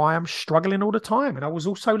wondering why I'm struggling all the time. And I was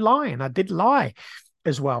also lying. I did lie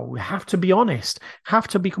as well. We have to be honest, have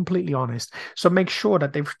to be completely honest. So make sure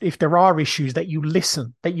that if there are issues, that you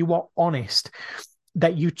listen, that you are honest,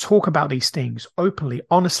 that you talk about these things openly,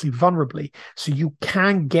 honestly, vulnerably, so you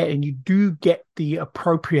can get and you do get the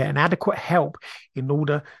appropriate and adequate help in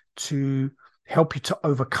order to help you to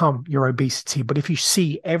overcome your obesity. But if you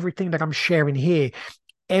see everything that I'm sharing here,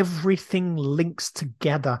 everything links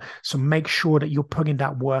together. So make sure that you're putting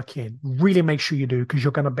that work in. Really make sure you do, because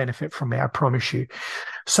you're going to benefit from it, I promise you.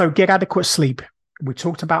 So get adequate sleep. We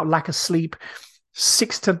talked about lack of sleep.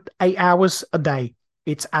 6 to 8 hours a day,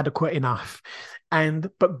 it's adequate enough.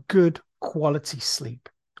 But good quality sleep.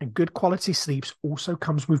 And good quality sleep also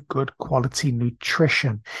comes with good quality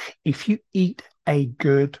nutrition. If you eat a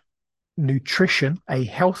good nutrition, a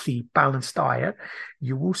healthy, balanced diet,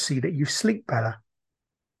 you will see that you sleep better.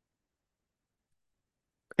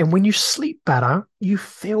 And when you sleep better, you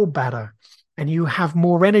feel better and you have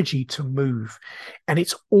more energy to move. And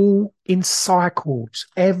it's all in cycles.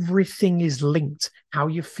 Everything is linked. How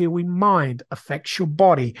you feel in mind affects your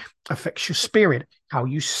body, affects your spirit. How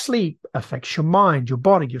you sleep affects your mind, your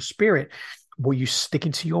body, your spirit. What you stick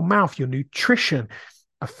into your mouth, your nutrition,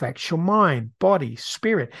 affects your mind, body,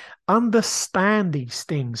 spirit. Understand these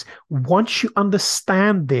things. Once you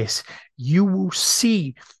understand this, you will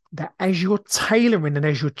see that as you're tailoring and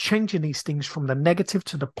as you're changing these things from the negative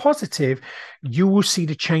to the positive, you will see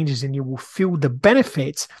the changes and you will feel the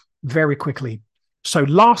benefits very quickly. So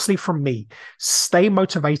lastly from me, stay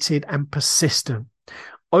motivated and persistent.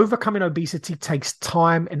 Overcoming obesity takes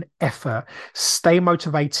time and effort. Stay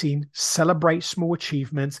motivating, celebrate small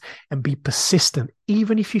achievements, and be persistent,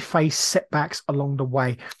 even if you face setbacks along the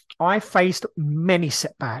way. I faced many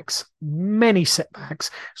setbacks.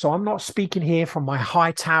 So I'm not speaking here from my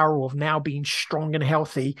high tower of now being strong and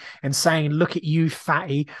healthy and saying, look at you,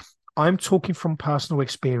 fatty. I'm talking from personal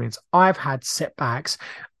experience. I've had setbacks.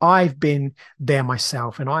 I've been there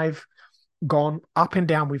myself, and I've gone up and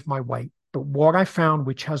down with my weight. But what I found,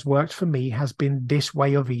 which has worked for me, has been this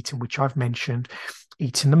way of eating, which I've mentioned: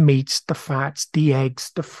 eating the meats, the fats, the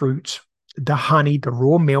eggs, the fruits, the honey, the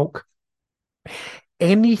raw milk,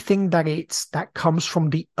 anything that comes from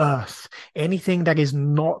the earth, anything that is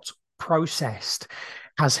not processed,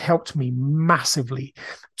 has helped me massively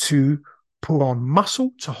to put on muscle,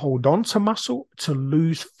 to hold on to muscle, to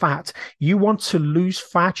lose fat. You want to lose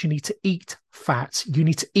fat, you need to eat fats. You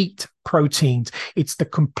need to eat proteins. It's the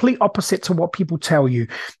complete opposite to what people tell you.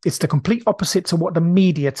 It's the complete opposite to what the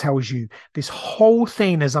media tells you. This whole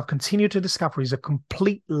thing, as I've continued to discover, is a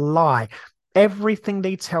complete lie. Everything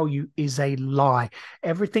they tell you is a lie.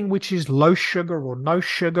 Everything which is low sugar or no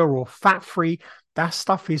sugar or fat-free, that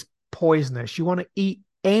stuff is poisonous. You want to eat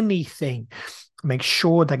anything, make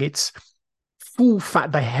sure that it's full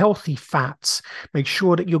fat, the healthy fats. Make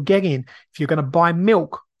sure that you're getting, if you're going to buy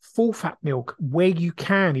milk, full fat milk where you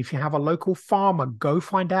can. If you have a local farmer, go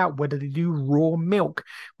find out whether they do raw milk,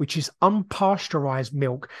 which is unpasteurized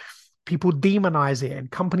milk. People demonize it, and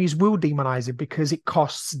companies will demonize it because it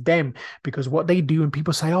costs them. Because what they do, and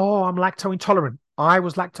people say, oh, I'm lactose intolerant. I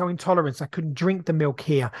was lactose intolerant. I couldn't drink the milk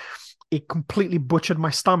here. It completely butchered my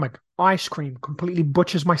stomach. Ice cream completely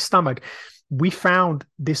butchers my stomach. We found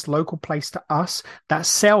this local place to us that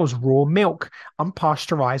sells raw milk,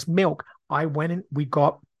 unpasteurized milk. I went and we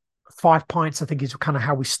got 5 pints, I think is kind of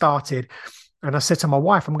how we started. And I said to my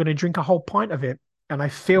wife, I'm going to drink a whole pint of it. And I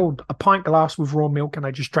filled a pint glass with raw milk and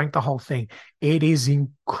I just drank the whole thing. It is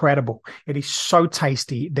incredible. It is so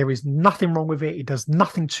tasty. There is nothing wrong with it. It does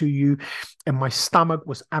nothing to you. And my stomach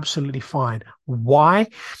was absolutely fine. Why?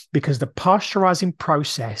 Because the pasteurizing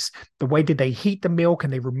process, the way that they heat the milk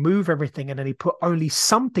and they remove everything and then they put only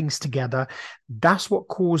some things together, that's what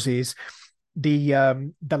causes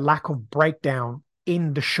the lack of breakdown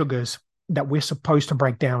in the sugars that we're supposed to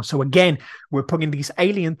break down. So again, we're putting these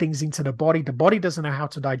alien things into the body. The body doesn't know how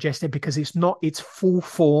to digest it because it's not its full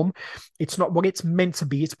form. It's not what it's meant to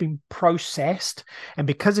be. It's been processed. And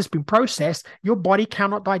because it's been processed, your body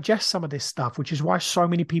cannot digest some of this stuff, which is why so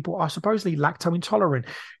many people are supposedly lactose intolerant.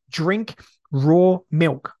 Drink raw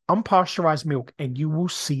milk, unpasteurized milk, and you will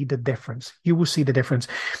see the difference. You will see the difference.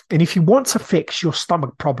 And if you want to fix your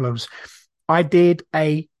stomach problems, I did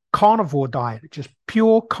a carnivore diet, just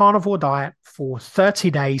pure carnivore diet for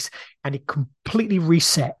 30 days, and it completely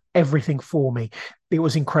reset everything for me. It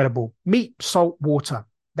was incredible. Meat, salt, water.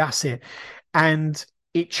 That's it. And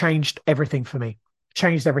it changed everything for me.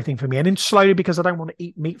 Changed everything for me. And then slowly, because I don't want to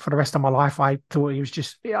eat meat for the rest of my life, I thought it was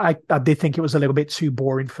just, I did think it was a little bit too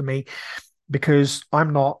boring for me because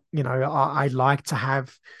I'm not, I like to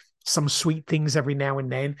have some sweet things every now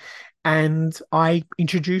and then. And I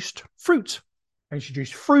introduced fruit. I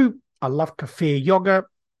introduced fruit. I love kefir yogurt,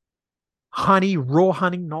 honey, raw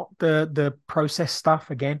honey, not the processed stuff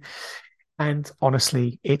again. And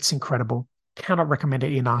honestly, it's incredible. Cannot recommend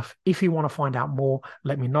it enough. If you want to find out more,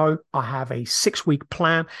 let me know. I have a 6-week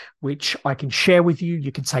plan, which I can share with you.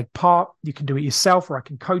 You can take part, you can do it yourself, or I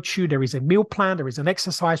can coach you. There is a meal plan, there is an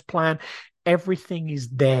exercise plan. Everything is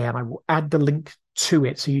there, and I will add the link to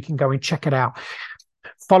it so you can go and check it out.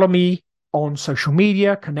 Follow me on social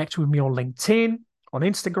media, connect with me on LinkedIn, on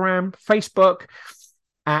Instagram, Facebook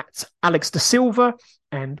at Alex Da Silva,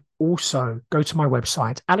 and also go to my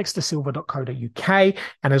website, alexdasilva.co.uk.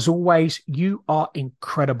 And as always, you are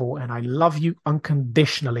incredible and I love you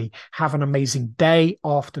unconditionally. Have an amazing day,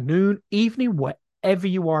 afternoon, evening, wherever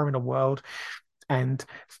you are in the world. And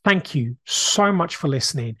thank you so much for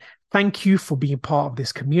listening. Thank you for being part of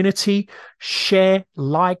this community. Share,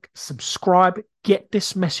 like, subscribe, get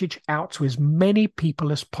this message out to as many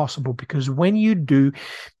people as possible, because when you do,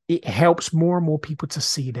 it helps more and more people to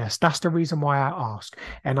see this. That's the reason why I ask.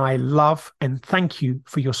 And I love and thank you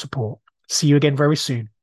for your support. See you again very soon.